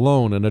college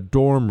alone in a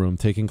dorm room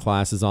taking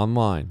classes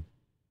online.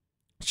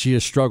 She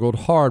has struggled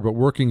hard, but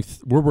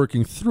we're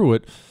working through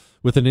it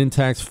with an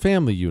intact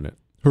family unit.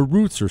 Her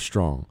roots are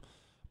strong,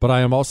 but I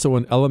am also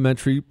an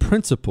elementary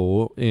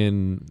principal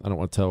in, I don't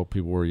want to tell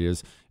people where he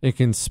is, and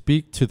can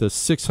speak to the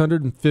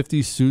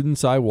 650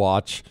 students I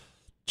watch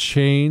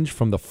change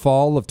from the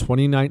fall of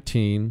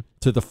 2019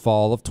 to the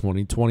fall of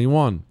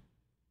 2021.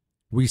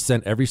 We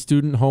sent every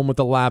student home with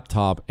a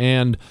laptop,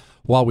 and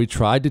while we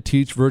tried to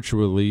teach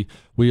virtually,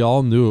 we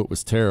all knew it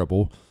was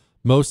terrible.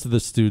 Most of the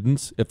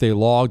students, if they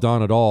logged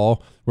on at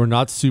all, were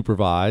not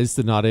supervised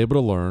and not able to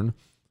learn.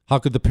 How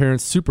could the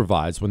parents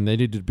supervise when they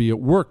needed to be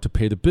at work to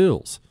pay the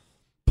bills?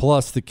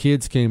 Plus, the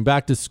kids came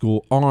back to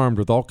school armed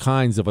with all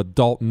kinds of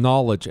adult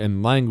knowledge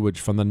and language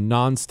from the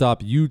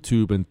nonstop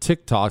YouTube and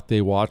TikTok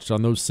they watched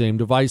on those same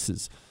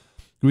devices.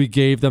 We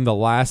gave them the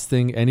last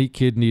thing any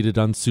kid needed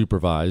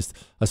unsupervised,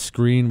 a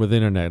screen with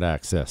internet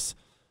access.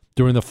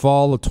 During the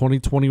fall of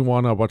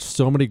 2021, I watched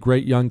so many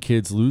great young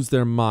kids lose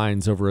their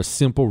minds over a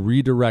simple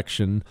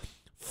redirection,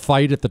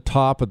 fight at the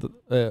drop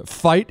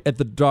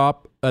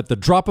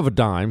of a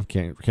dime.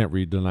 Can't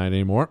read tonight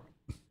anymore.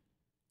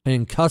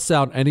 And cuss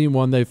out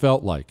anyone they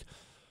felt like.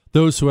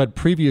 Those who had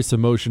previous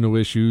emotional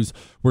issues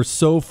were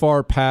so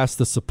far past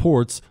the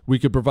supports we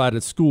could provide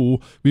at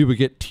school, we would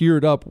get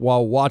teared up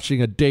while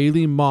watching a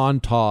daily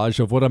montage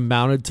of what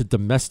amounted to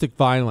domestic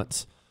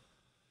violence.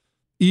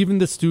 Even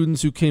the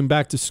students who came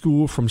back to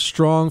school from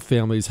strong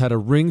families had a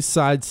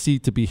ringside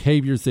seat to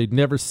behaviors they'd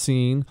never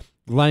seen,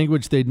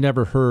 language they'd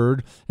never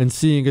heard, and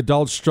seeing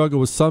adults struggle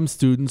with some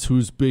students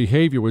whose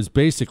behavior was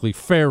basically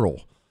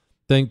feral.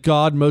 Thank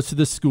God most of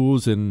the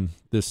schools in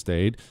this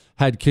state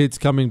had kids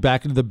coming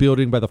back into the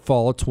building by the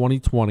fall of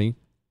 2020.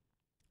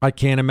 I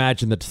can't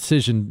imagine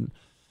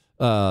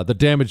the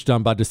damage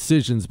done by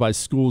decisions by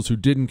schools who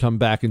didn't come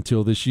back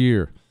until this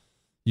year.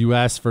 You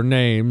asked for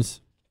names.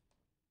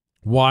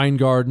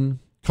 Weingarten,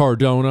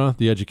 Cardona,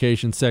 the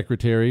education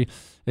secretary,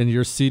 and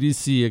your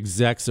CDC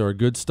execs are a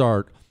good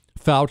start.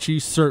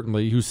 Fauci,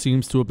 certainly, who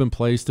seems to have been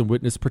placed in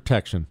witness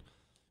protection.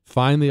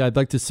 Finally, I'd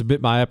like to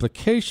submit my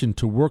application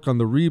to work on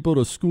the rebuild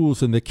of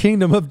schools in the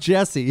kingdom of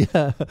Jesse.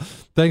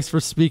 Thanks for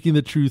speaking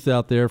the truth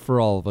out there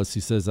for all of us. He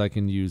says I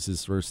can use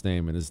his first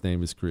name, and his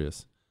name is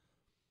Chris.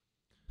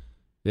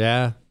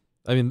 Yeah,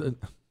 I mean,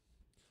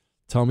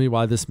 tell me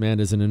why this man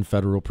isn't in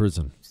federal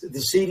prison. The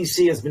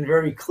CDC has been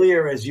very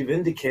clear, as you've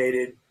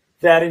indicated,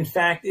 that in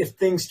fact, if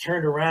things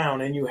turn around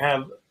and you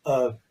have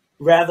a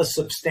rather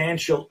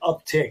substantial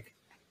uptick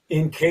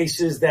in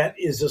cases that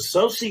is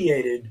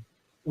associated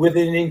with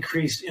an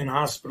increase in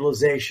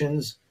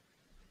hospitalizations,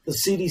 the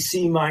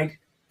CDC might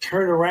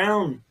turn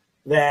around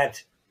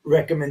that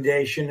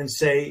recommendation and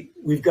say,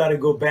 we've got to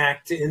go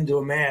back to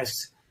indoor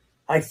masks.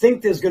 I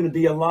think there's going to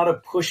be a lot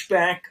of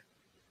pushback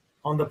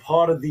on the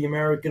part of the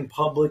American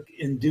public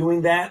in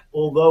doing that,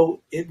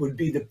 although it would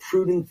be the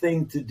prudent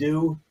thing to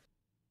do.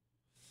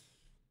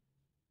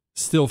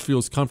 Still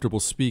feels comfortable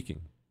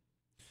speaking.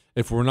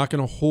 If we're not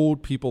going to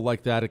hold people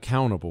like that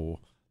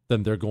accountable,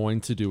 then they're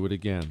going to do it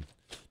again.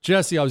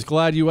 Jesse, I was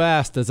glad you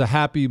asked. As a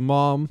happy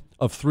mom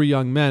of 3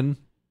 young men,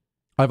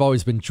 I've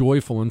always been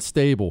joyful and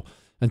stable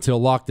until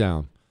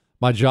lockdown.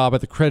 My job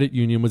at the credit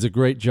union was a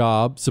great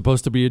job,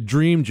 supposed to be a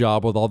dream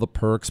job with all the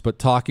perks, but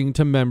talking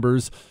to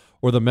members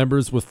or the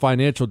members with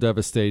financial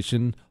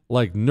devastation,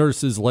 like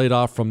nurses laid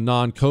off from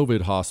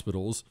non-COVID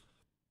hospitals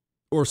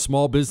or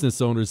small business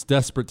owners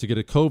desperate to get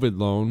a COVID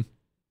loan,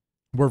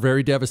 were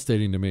very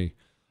devastating to me.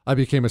 I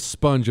became a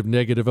sponge of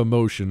negative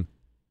emotion,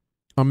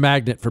 a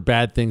magnet for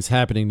bad things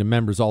happening to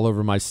members all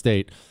over my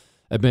state.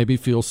 It made me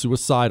feel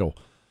suicidal.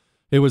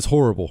 It was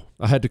horrible.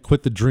 I had to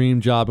quit the dream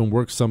job and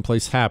work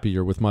someplace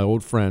happier with my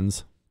old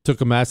friends.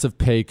 Took a massive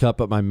pay cut,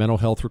 but my mental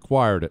health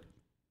required it.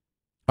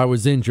 I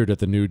was injured at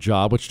the new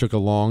job, which took a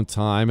long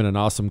time and an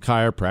awesome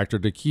chiropractor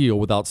to heal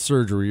without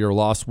surgery or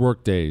lost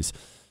work days.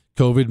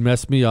 COVID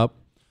messed me up.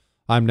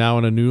 I'm now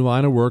in a new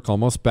line of work,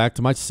 almost back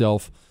to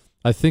myself.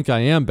 I think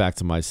I am back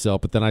to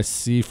myself, but then I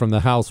see from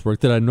the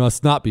housework that I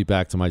must not be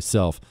back to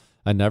myself.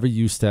 I never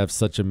used to have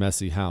such a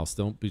messy house.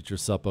 Don't beat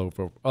yourself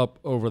up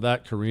over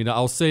that, Karina.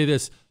 I'll say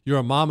this. You're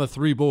a mom of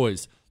 3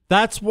 boys.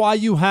 That's why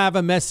you have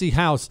a messy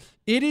house.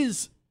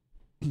 It's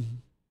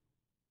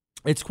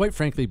quite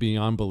frankly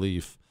beyond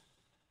belief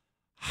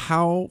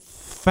how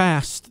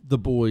fast the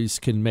boys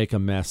can make a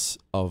mess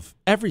of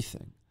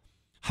everything.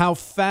 How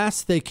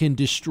fast they can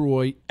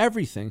destroy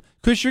everything.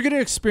 Because you're going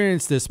to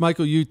experience this,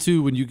 Michael, you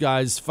too, when you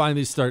guys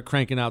finally start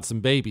cranking out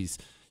some babies.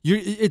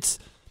 It's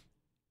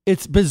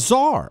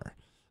bizarre.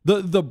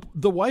 The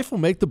wife will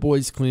make the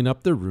boys clean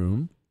up their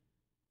room,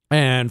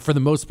 and for the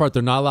most part,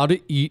 they're not allowed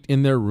to eat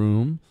in their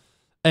room,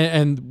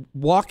 and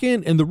walk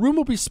in, and the room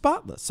will be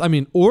spotless. I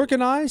mean,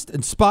 organized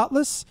and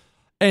spotless,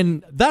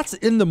 and that's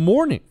in the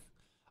morning.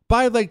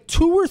 By like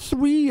 2 or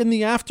 3 in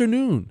the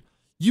afternoon,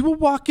 you will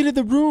walk into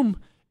the room,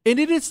 and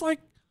it's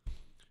like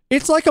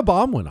a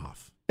bomb went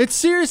off. It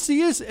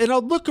seriously is. And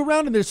I'll look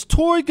around and there's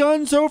toy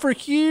guns over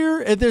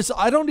here. And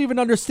I don't even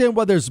understand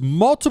why there's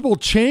multiple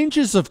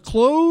changes of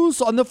clothes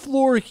on the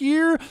floor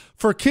here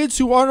for kids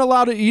who aren't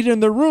allowed to eat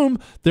in their room.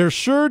 There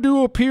sure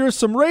do appear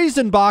some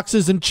raisin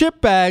boxes and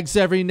chip bags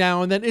every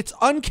now and then. It's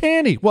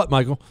uncanny. What,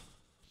 Michael?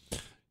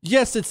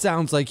 Yes, it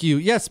sounds like you.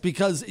 Yes,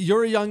 because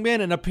you're a young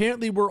man and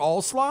apparently we're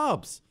all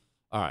slobs.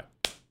 All right.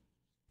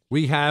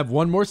 We have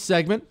one more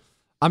segment.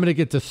 I'm going to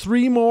get to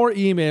 3 more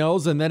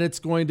emails and then it's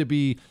going to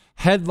be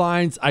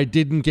headlines I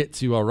didn't get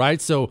to, all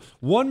right? So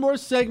one more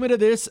segment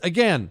of this.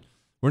 Again,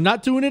 we're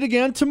not doing it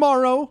again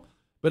tomorrow,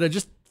 but I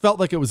just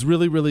felt like it was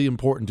really, really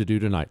important to do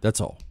tonight.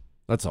 That's all.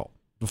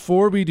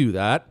 Before we do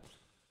that,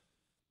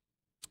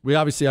 we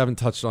obviously haven't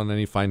touched on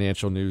any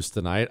financial news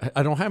tonight.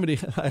 I don't have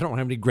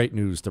any great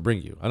news to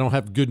bring you. I don't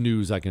have good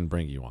news I can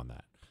bring you on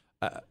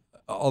that.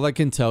 all I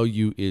can tell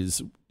you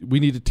is we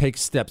need to take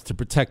steps to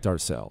protect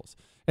ourselves.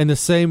 And the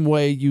same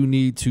way you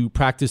need to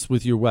practice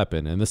with your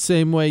weapon, and the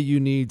same way you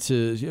need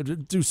to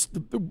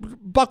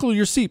buckle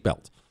your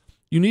seatbelt,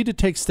 you need to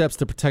take steps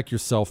to protect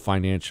yourself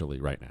financially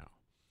right now.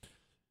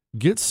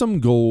 Get some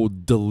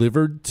gold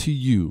delivered to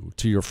you,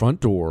 to your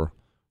front door,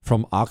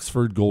 from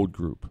Oxford Gold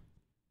Group.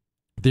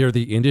 They're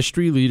the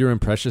industry leader in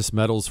precious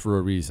metals for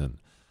a reason.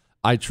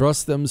 I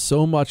trust them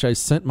so much I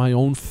sent my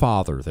own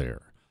father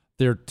there.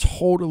 They're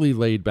totally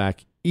laid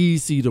back,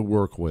 easy to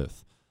work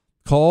with.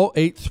 Call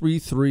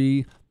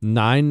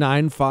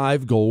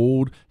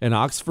 833-995-GOLD, and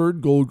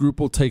Oxford Gold Group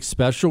will take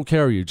special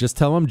care of you. Just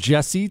tell them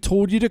Jesse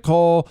told you to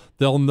call.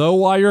 They'll know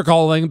why you're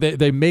calling.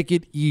 They make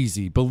it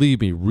easy.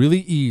 Believe me,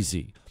 really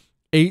easy.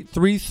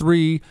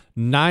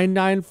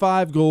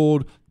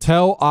 833-995-GOLD.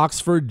 Tell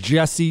Oxford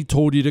Jesse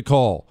told you to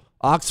call.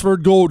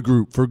 Oxford Gold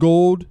Group, for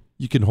gold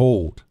you can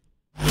hold.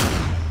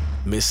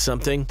 Miss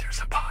something? There's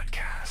a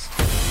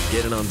podcast.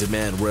 Get it on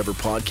demand wherever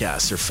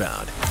podcasts are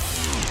found.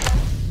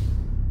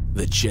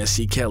 The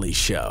Jesse Kelly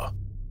Show.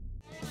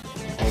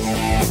 It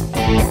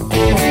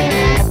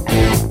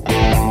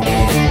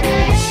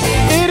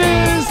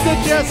is the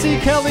Jesse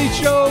Kelly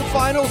Show,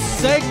 final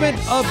segment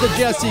of the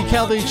Jesse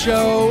Kelly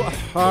Show.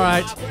 All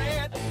right,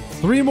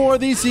 3 more of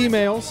these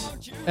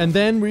emails, and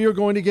then we are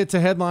going to get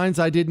to headlines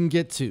I didn't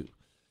get to.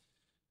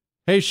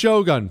 Hey,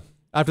 Shogun,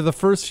 after the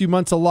first few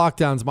months of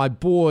lockdowns, my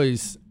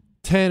boys,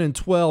 10 and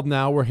 12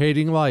 now, were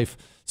hating life,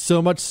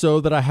 so much so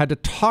that I had to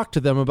talk to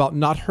them about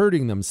not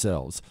hurting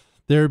themselves.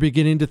 They're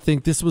beginning to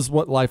think this was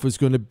what life was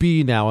going to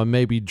be now, and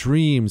maybe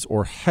dreams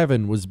or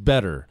heaven was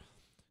better.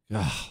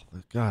 Oh,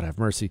 God have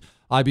mercy.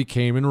 I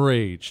became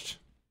enraged.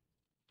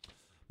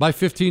 My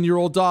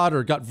 15-year-old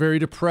daughter got very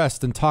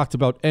depressed and talked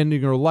about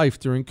ending her life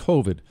during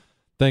COVID.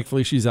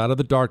 Thankfully, she's out of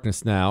the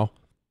darkness now.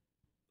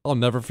 I'll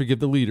never forgive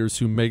the leaders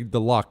who made the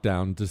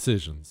lockdown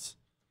decisions.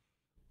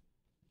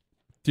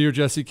 Dear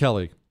Jesse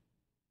Kelly,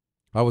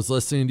 I was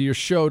listening to your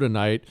show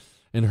tonight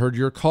and heard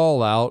your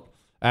call out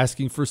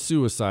asking for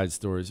suicide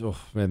stories. Oh,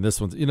 man,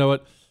 this one's, you know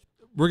what?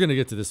 We're going to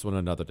get to this one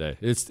another day.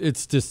 It's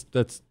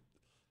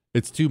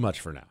too much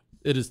for now.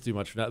 It is too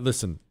much for now.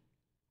 Listen,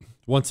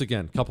 once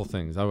again, couple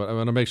things. I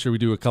want to make sure we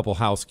do a couple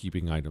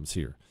housekeeping items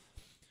here.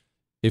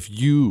 If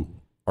you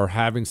are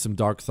having some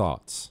dark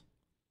thoughts,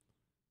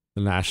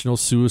 the National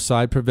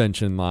Suicide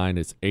Prevention Line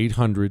is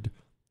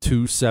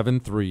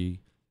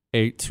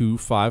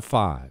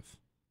 800-273-8255.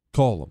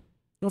 Call them.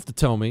 You don't have to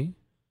tell me. You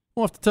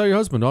don't have to tell your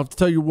husband. You don't have to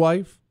tell your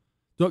wife.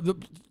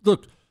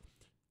 Look,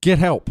 get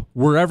help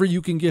wherever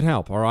you can get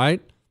help, all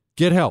right?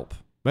 Get help.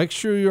 Make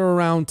sure you're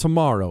around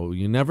tomorrow.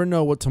 You never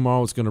know what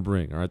tomorrow is going to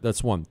bring, all right?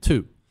 That's 1.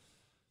 2,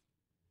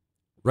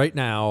 right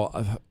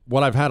now,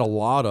 what I've had a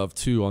lot of,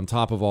 too, on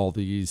top of all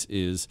these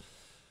is,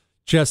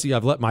 Jesse,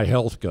 I've let my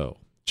health go.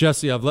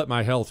 Jesse, I've let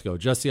my health go.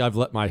 Jesse, I've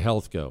let my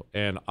health go.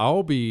 And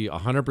I'll be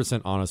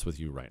 100% honest with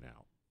you right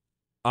now.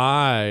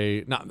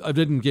 I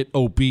didn't get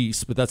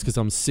obese, but that's because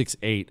I'm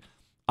 6'8".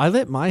 I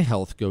let my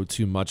health go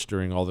too much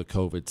during all the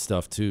COVID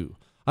stuff, too.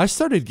 I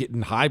started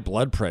getting high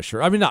blood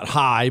pressure. I mean, not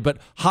high, but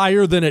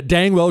higher than it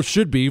dang well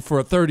should be for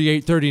a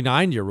 38,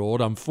 39-year-old.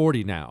 I'm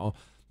 40 now.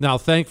 Now,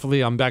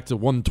 thankfully, I'm back to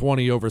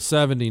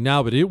 120/70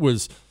 now, but it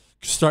was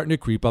starting to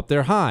creep up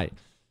there high.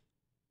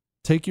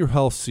 Take your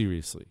health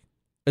seriously.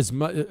 As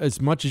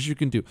much as you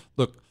can do.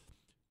 Look,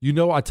 you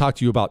know I talk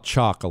to you about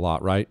CHOQ a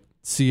lot, right?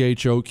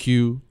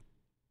 CHOQ.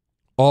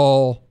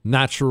 All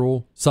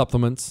natural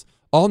supplements.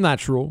 All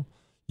natural.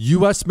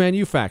 U.S.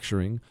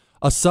 manufacturing.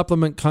 A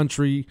supplement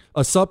company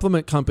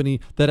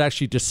that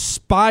actually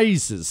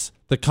despises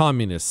the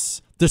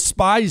communists.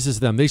 Despises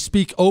them. They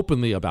speak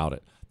openly about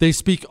it. They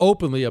speak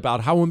openly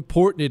about how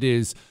important it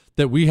is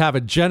that we have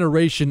a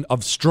generation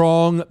of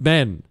strong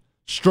men.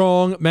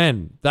 Strong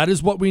men. That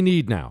is what we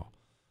need now.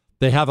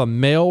 They have a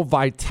male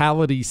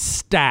vitality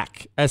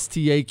stack,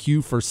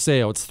 STAQ, for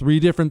sale. It's 3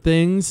 different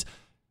things.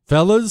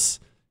 Fellas,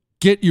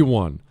 get you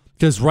one.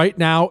 Because right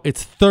now,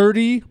 it's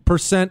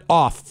 30%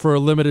 off for a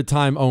limited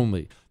time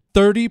only.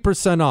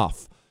 30%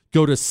 off.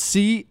 Go to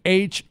CHOQ.com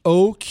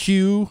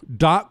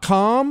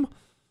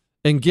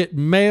and get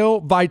male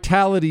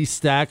vitality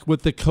stack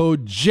with the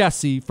code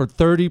Jesse for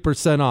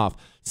 30% off.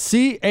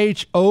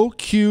 CHOQ.com,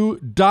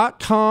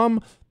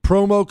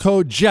 promo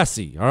code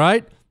Jesse. All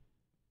right?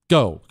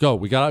 Go.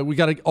 We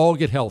gotta all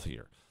get health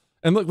here.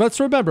 And look, let's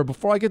remember,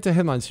 before I get to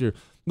headlines here,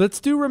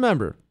 let's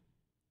remember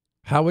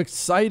how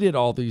excited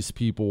all these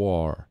people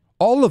are.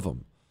 All of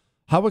them.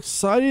 How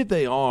excited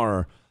they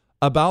are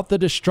about the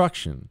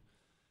destruction.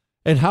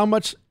 And how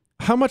much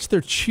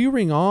they're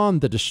cheering on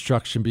the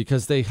destruction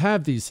because they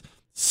have these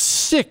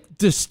sick,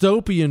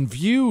 dystopian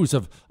views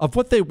of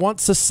what they want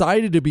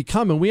society to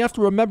become. And we have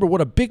to remember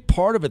what a big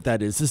part of it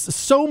that is.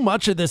 So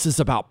much of this is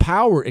about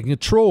power and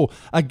control.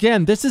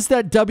 Again, this is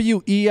that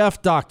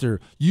WEF doctor,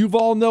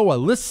 Yuval Noah.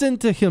 Listen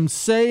to him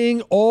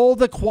saying all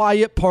the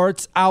quiet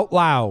parts out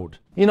loud.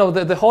 You know,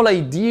 the whole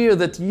idea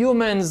that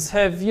humans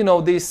have, you know,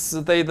 this,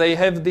 they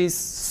have this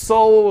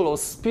soul or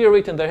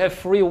spirit and they have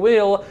free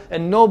will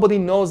and nobody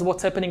knows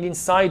what's happening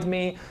inside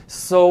me.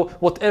 So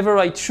whatever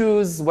I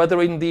choose,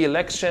 whether in the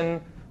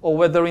election or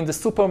whether in the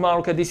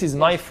supermarket, this is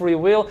my free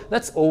will,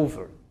 that's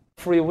over.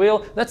 Free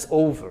will, that's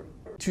over.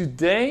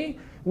 Today,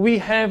 we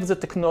have the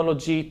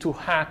technology to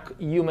hack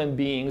human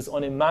beings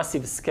on a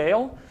massive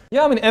scale.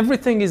 Yeah, I mean,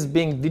 everything is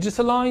being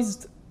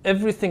digitalized.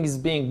 Everything is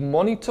being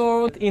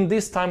monitored. In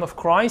this time of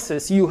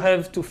crisis, you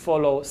have to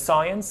follow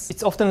science.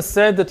 It's often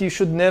said that you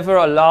should never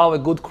allow a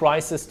good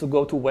crisis to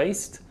go to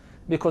waste,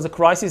 because a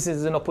crisis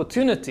is an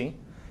opportunity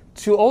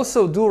to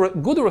also do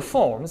good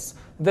reforms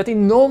that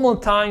in normal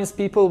times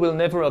people will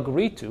never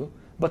agree to.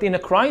 But in a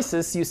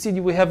crisis, you see,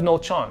 we have no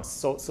chance.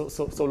 So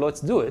let's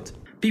do it.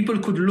 People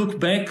could look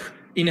back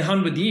in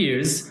 100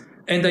 years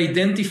and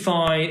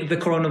identify the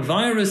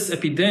coronavirus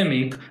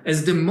epidemic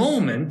as the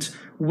moment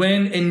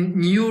when a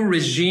new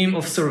regime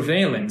of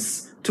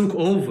surveillance took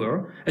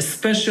over,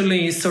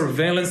 especially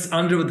surveillance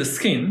under the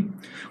skin,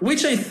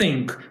 which I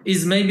think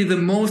is maybe the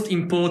most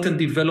important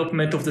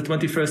development of the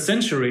 21st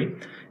century,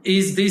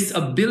 is this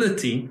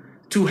ability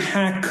to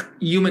hack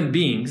human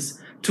beings,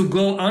 to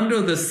go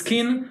under the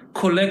skin,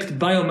 collect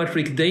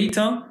biometric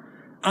data,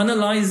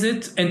 analyze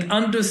it, and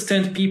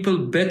understand people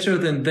better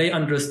than they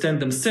understand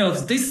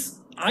themselves. This,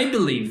 I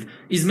believe,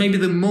 is maybe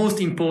the most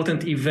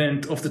important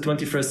event of the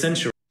 21st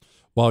century.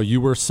 While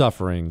you were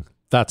suffering,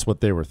 that's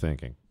what they were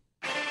thinking.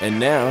 And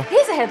now,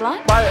 here's a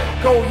headline.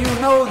 Go, you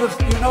know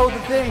the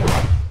thing.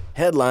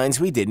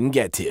 Headlines we didn't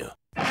get to.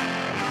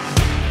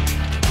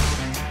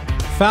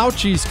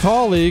 Fauci's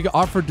colleague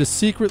offered to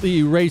secretly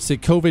erase a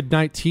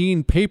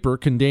COVID-19 paper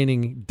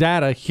containing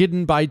data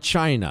hidden by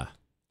China.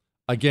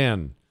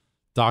 Again,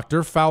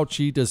 Dr.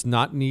 Fauci does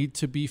not need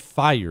to be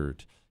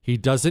fired. He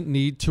doesn't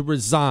need to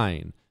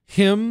resign.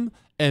 Him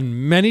and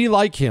many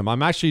like him,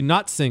 I'm actually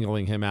not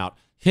singling him out,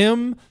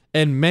 him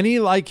and many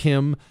like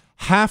him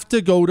have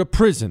to go to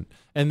prison,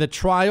 and the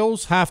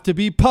trials have to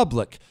be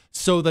public.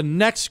 So the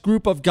next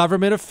group of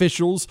government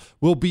officials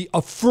will be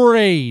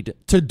afraid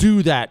to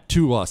do that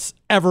to us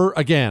ever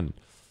again.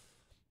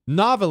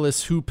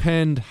 Novelist who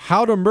penned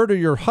How to Murder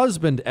Your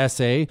Husband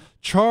essay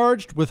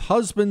charged with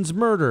husband's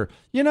murder.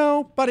 You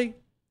know, buddy,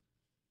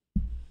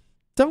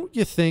 don't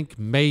you think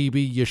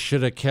maybe you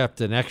should have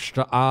kept an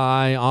extra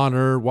eye on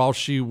her while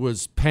she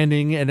was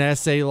penning an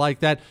essay like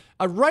that?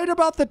 Right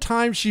about the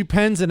time she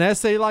pens an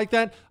essay like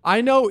that,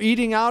 I know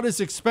eating out is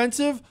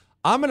expensive.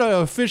 I'm going to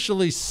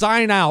officially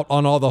sign out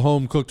on all the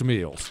home-cooked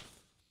meals.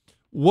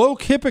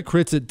 Woke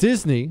hypocrites at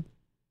Disney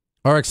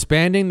are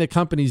expanding the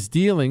company's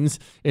dealings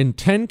in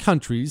 10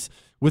 countries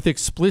with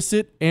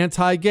explicit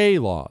anti-gay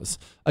laws.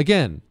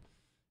 Again,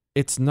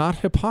 it's not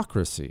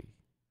hypocrisy.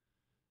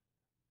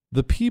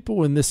 The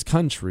people in this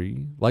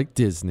country, like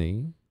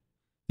Disney,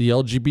 the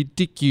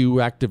LGBTQ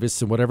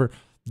activists and whatever,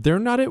 they're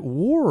not at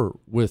war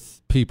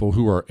with people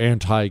who are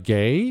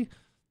anti-gay.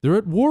 They're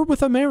at war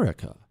with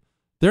America.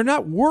 They're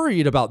not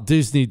worried about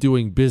Disney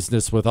doing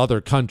business with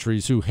other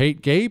countries who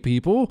hate gay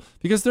people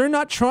because they're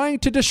not trying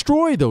to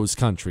destroy those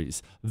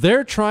countries.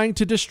 They're trying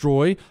to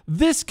destroy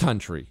this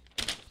country.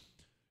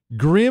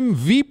 Grim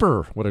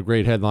Viper, what a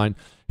great headline.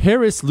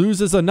 Harris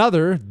loses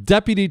another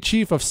deputy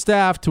chief of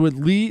staff to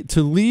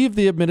leave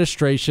the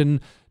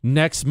administration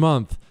next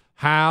month.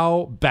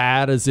 How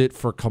bad is it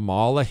for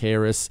Kamala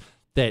Harris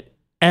that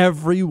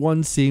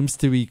everyone seems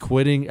to be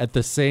quitting at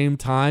the same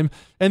time?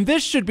 And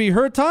this should be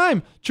her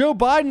time. Joe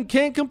Biden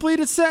can't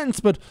complete a sentence,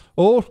 but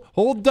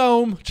old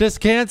Dome just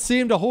can't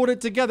seem to hold it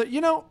together.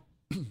 You know,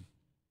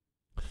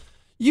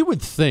 you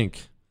would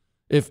think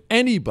if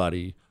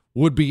anybody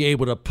would be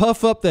able to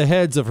puff up the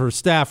heads of her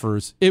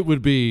staffers, it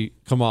would be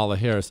Kamala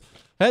Harris.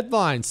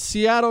 Headline: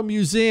 Seattle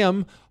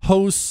Museum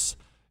hosts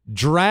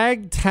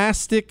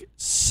drag-tastic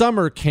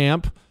summer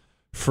camp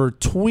for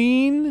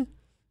tween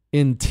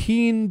and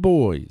teen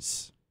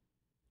boys.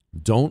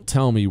 Don't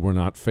tell me we're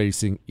not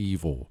facing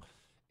evil.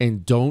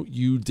 And don't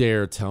you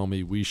dare tell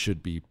me we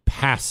should be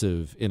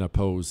passive in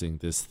opposing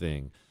this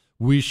thing.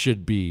 We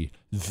should be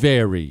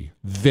very,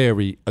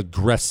 very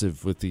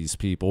aggressive with these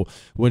people.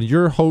 When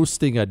you're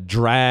hosting a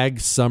drag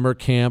summer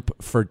camp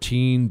for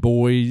teen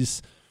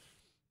boys,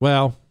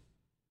 well,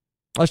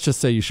 let's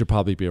just say you should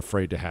probably be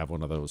afraid to have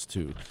one of those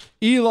too.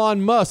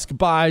 Elon Musk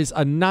buys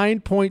a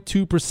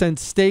 9.2%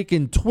 stake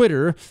in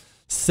Twitter,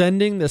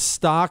 sending the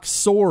stock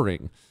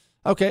soaring.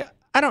 Okay,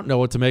 I don't know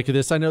what to make of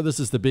this. I know this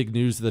is the big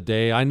news of the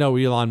day. I know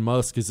Elon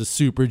Musk is a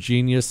super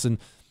genius and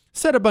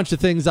said a bunch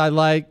of things I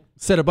like,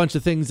 said a bunch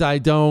of things I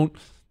don't.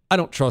 I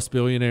don't trust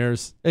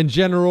billionaires. In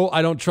general,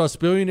 I don't trust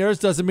billionaires.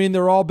 Doesn't mean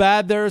they're all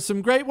bad. There are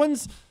some great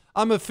ones.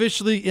 I'm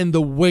officially in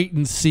the wait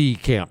and see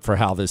camp for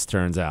how this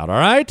turns out. All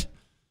right?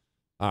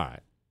 All right.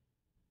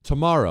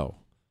 Tomorrow,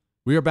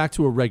 we are back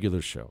to a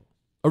regular show.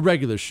 a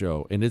regular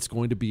show, and it's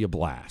going to be a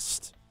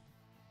blast.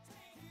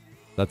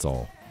 That's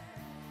all.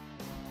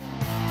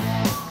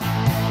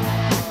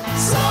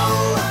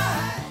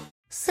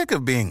 Sick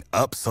of being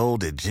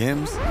upsold at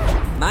gyms?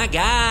 My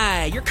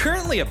guy, you're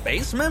currently a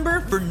base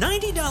member? For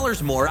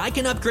 $90 more, I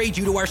can upgrade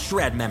you to our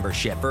Shred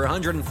membership. For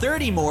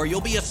 $130 more,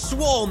 you'll be a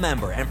Swole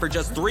member. And for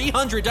just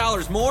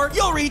 $300 more,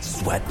 you'll reach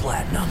Sweat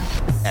Platinum.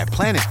 At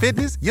Planet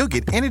Fitness, you'll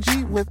get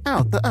energy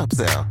without the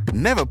upsell.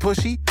 Never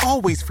pushy,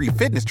 always free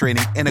fitness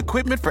training and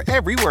equipment for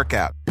every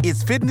workout.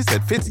 It's fitness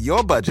that fits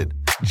your budget.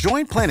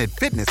 Join Planet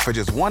Fitness for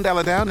just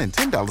 $1 down and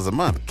 $10 a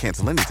month.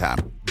 Cancel anytime.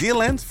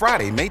 Deal ends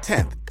Friday, May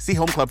 10th. See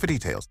Home Club for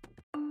details.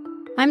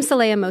 I'm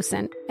Saleha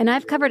Mohsen, and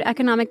I've covered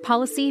economic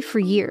policy for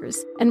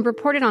years and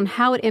reported on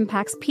how it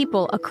impacts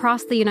people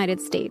across the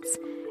United States.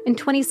 In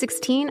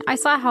 2016, I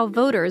saw how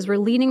voters were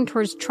leaning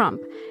towards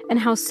Trump and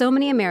how so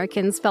many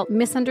Americans felt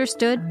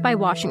misunderstood by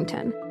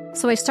Washington.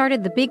 So I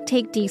started The Big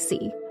Take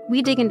DC.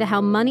 We dig into how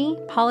money,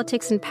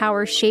 politics, and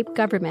power shape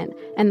government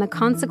and the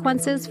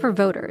consequences for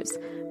voters.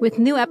 With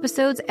new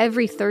episodes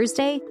every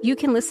Thursday, you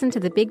can listen to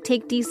The Big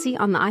Take DC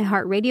on the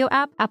iHeartRadio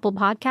app, Apple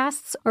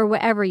Podcasts, or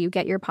wherever you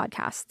get your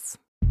podcasts.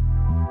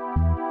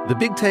 The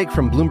Big Take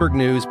from Bloomberg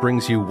News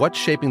brings you what's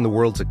shaping the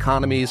world's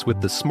economies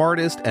with the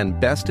smartest and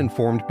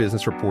best-informed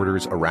business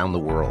reporters around the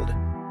world.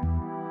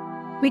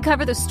 We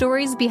cover the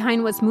stories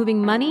behind what's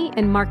moving money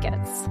and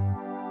markets,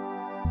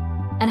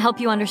 and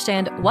help you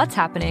understand what's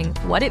happening,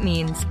 what it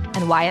means,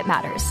 and why it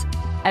matters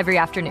every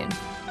afternoon.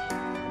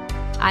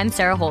 I'm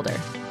Sarah Holder.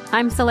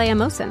 I'm Saleha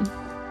Mohsen.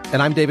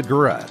 And I'm David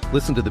Gura.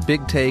 Listen to The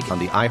Big Take on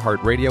the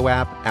iHeartRadio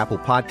app, Apple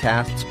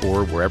Podcasts,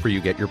 or wherever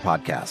you get your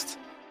podcasts.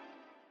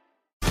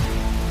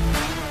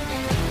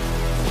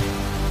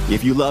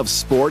 If you love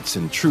sports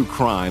and true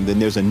crime, then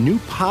there's a new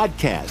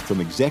podcast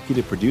from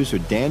executive producer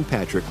Dan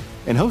Patrick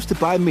and hosted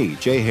by me,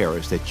 Jay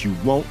Harris, that you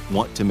won't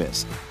want to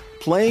miss.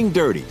 Playing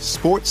Dirty: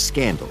 Sports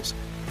Scandals.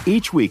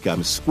 Each week,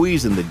 I'm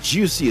squeezing the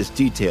juiciest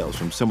details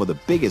from some of the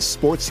biggest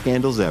sports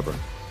scandals ever.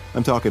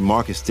 I'm talking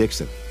Marcus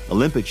Dixon,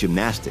 Olympic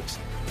gymnastics,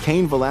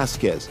 Cain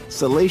Velasquez,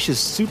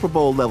 salacious Super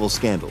Bowl-level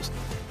scandals.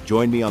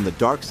 Join me on the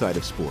dark side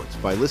of sports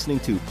by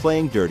listening to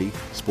Playing Dirty: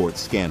 Sports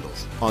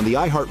Scandals on the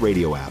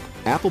iHeartRadio app,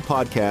 Apple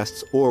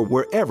Podcasts, or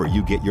wherever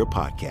you get your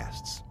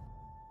podcasts.